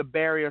the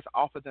barriers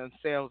off of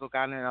themselves, oh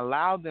God, and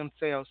allow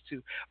themselves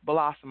to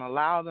blossom,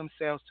 allow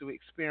themselves to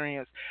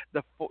experience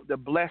the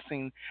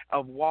blessing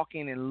of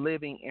walking and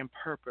living in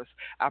purpose.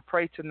 I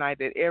pray tonight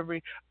that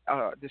every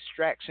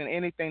distraction,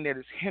 anything that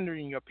is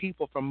hindering your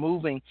people from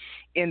moving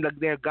in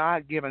their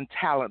God-given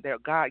talent, their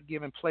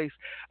God-given place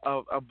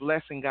of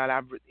blessing, God.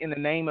 In the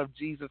name of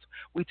Jesus,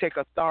 we take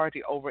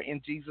authority over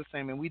in Jesus'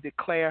 name, and we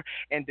declare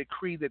and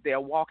decree that they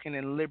are walking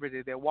in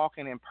liberty, they're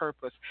walking in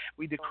purpose.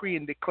 We decree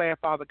and declare,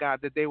 Father God,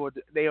 that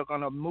they are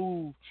going to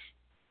move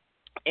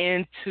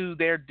into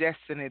their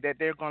destiny, that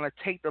they're going to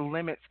take the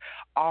limits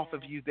off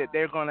of you, that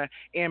they're going to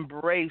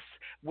embrace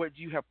what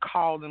you have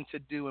called them to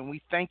do. And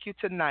we thank you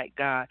tonight,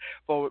 God,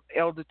 for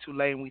Elder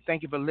Tulay, and we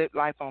thank you for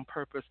Life on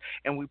Purpose.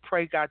 And we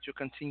pray, God, your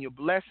continued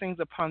blessings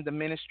upon the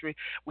ministry.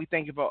 We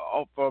thank you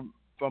for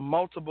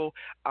multiple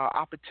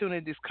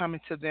opportunities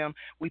coming to them.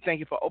 We thank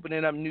you for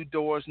opening up new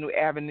doors, new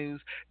avenues,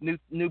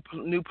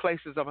 new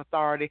places of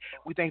authority.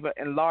 We thank you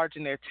for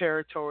enlarging their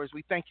territories.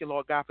 We thank you,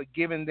 Lord God, for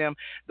giving them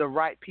the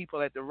right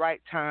people at the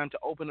right time to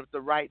open up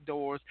the right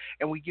doors.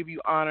 And we give you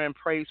honor and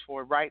praise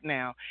for it right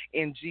now.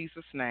 In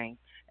Jesus' name,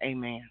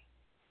 amen.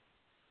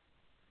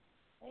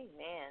 Amen.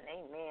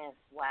 Amen.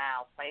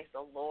 Wow. Praise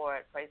the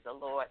Lord. Praise the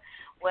Lord.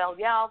 Well,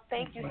 y'all,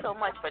 thank you so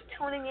much for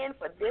tuning in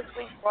for this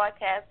week's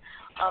broadcast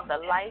of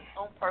the Life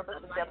on Purpose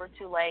with Deborah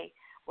Tulay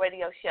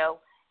radio show.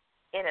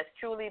 It has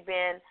truly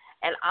been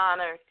an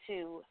honor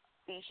to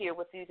be here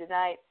with you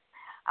tonight.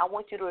 I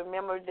want you to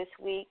remember this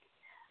week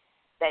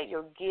that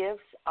your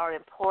gifts are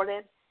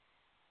important.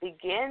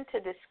 Begin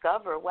to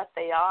discover what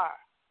they are.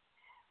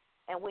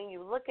 And when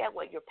you look at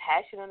what you're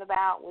passionate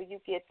about, where you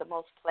get the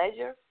most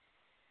pleasure,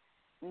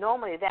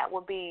 normally that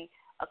will be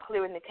a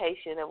clear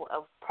indication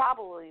of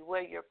probably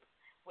where your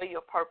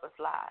purpose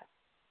lies.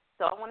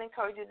 So I want to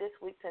encourage you this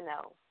week to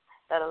know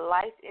that a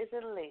life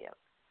isn't lived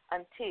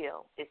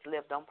until it's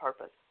lived on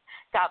purpose.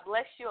 God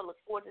bless you. I look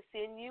forward to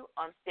seeing you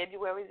on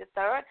February the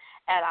 3rd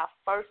at our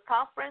first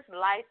conference,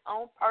 Life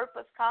on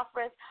Purpose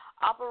Conference,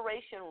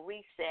 Operation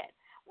Reset.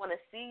 I want to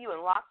see you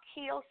in Rock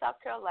Hill,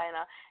 South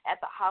Carolina at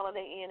the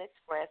Holiday Inn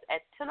Express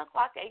at 10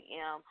 o'clock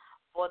a.m.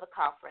 for the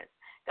conference.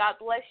 God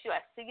bless you.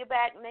 I see you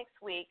back next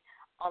week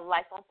on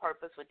Life on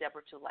Purpose with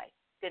Deborah Tulay.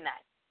 Good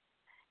night.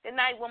 Good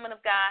night, woman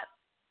of God.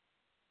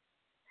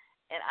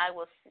 And I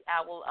will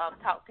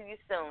talk to you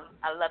soon.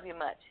 I love you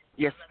much.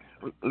 Yes,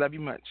 love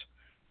you much.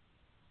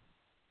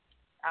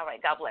 All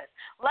right. God bless.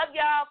 Love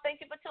y'all. Thank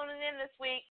you for tuning in this week.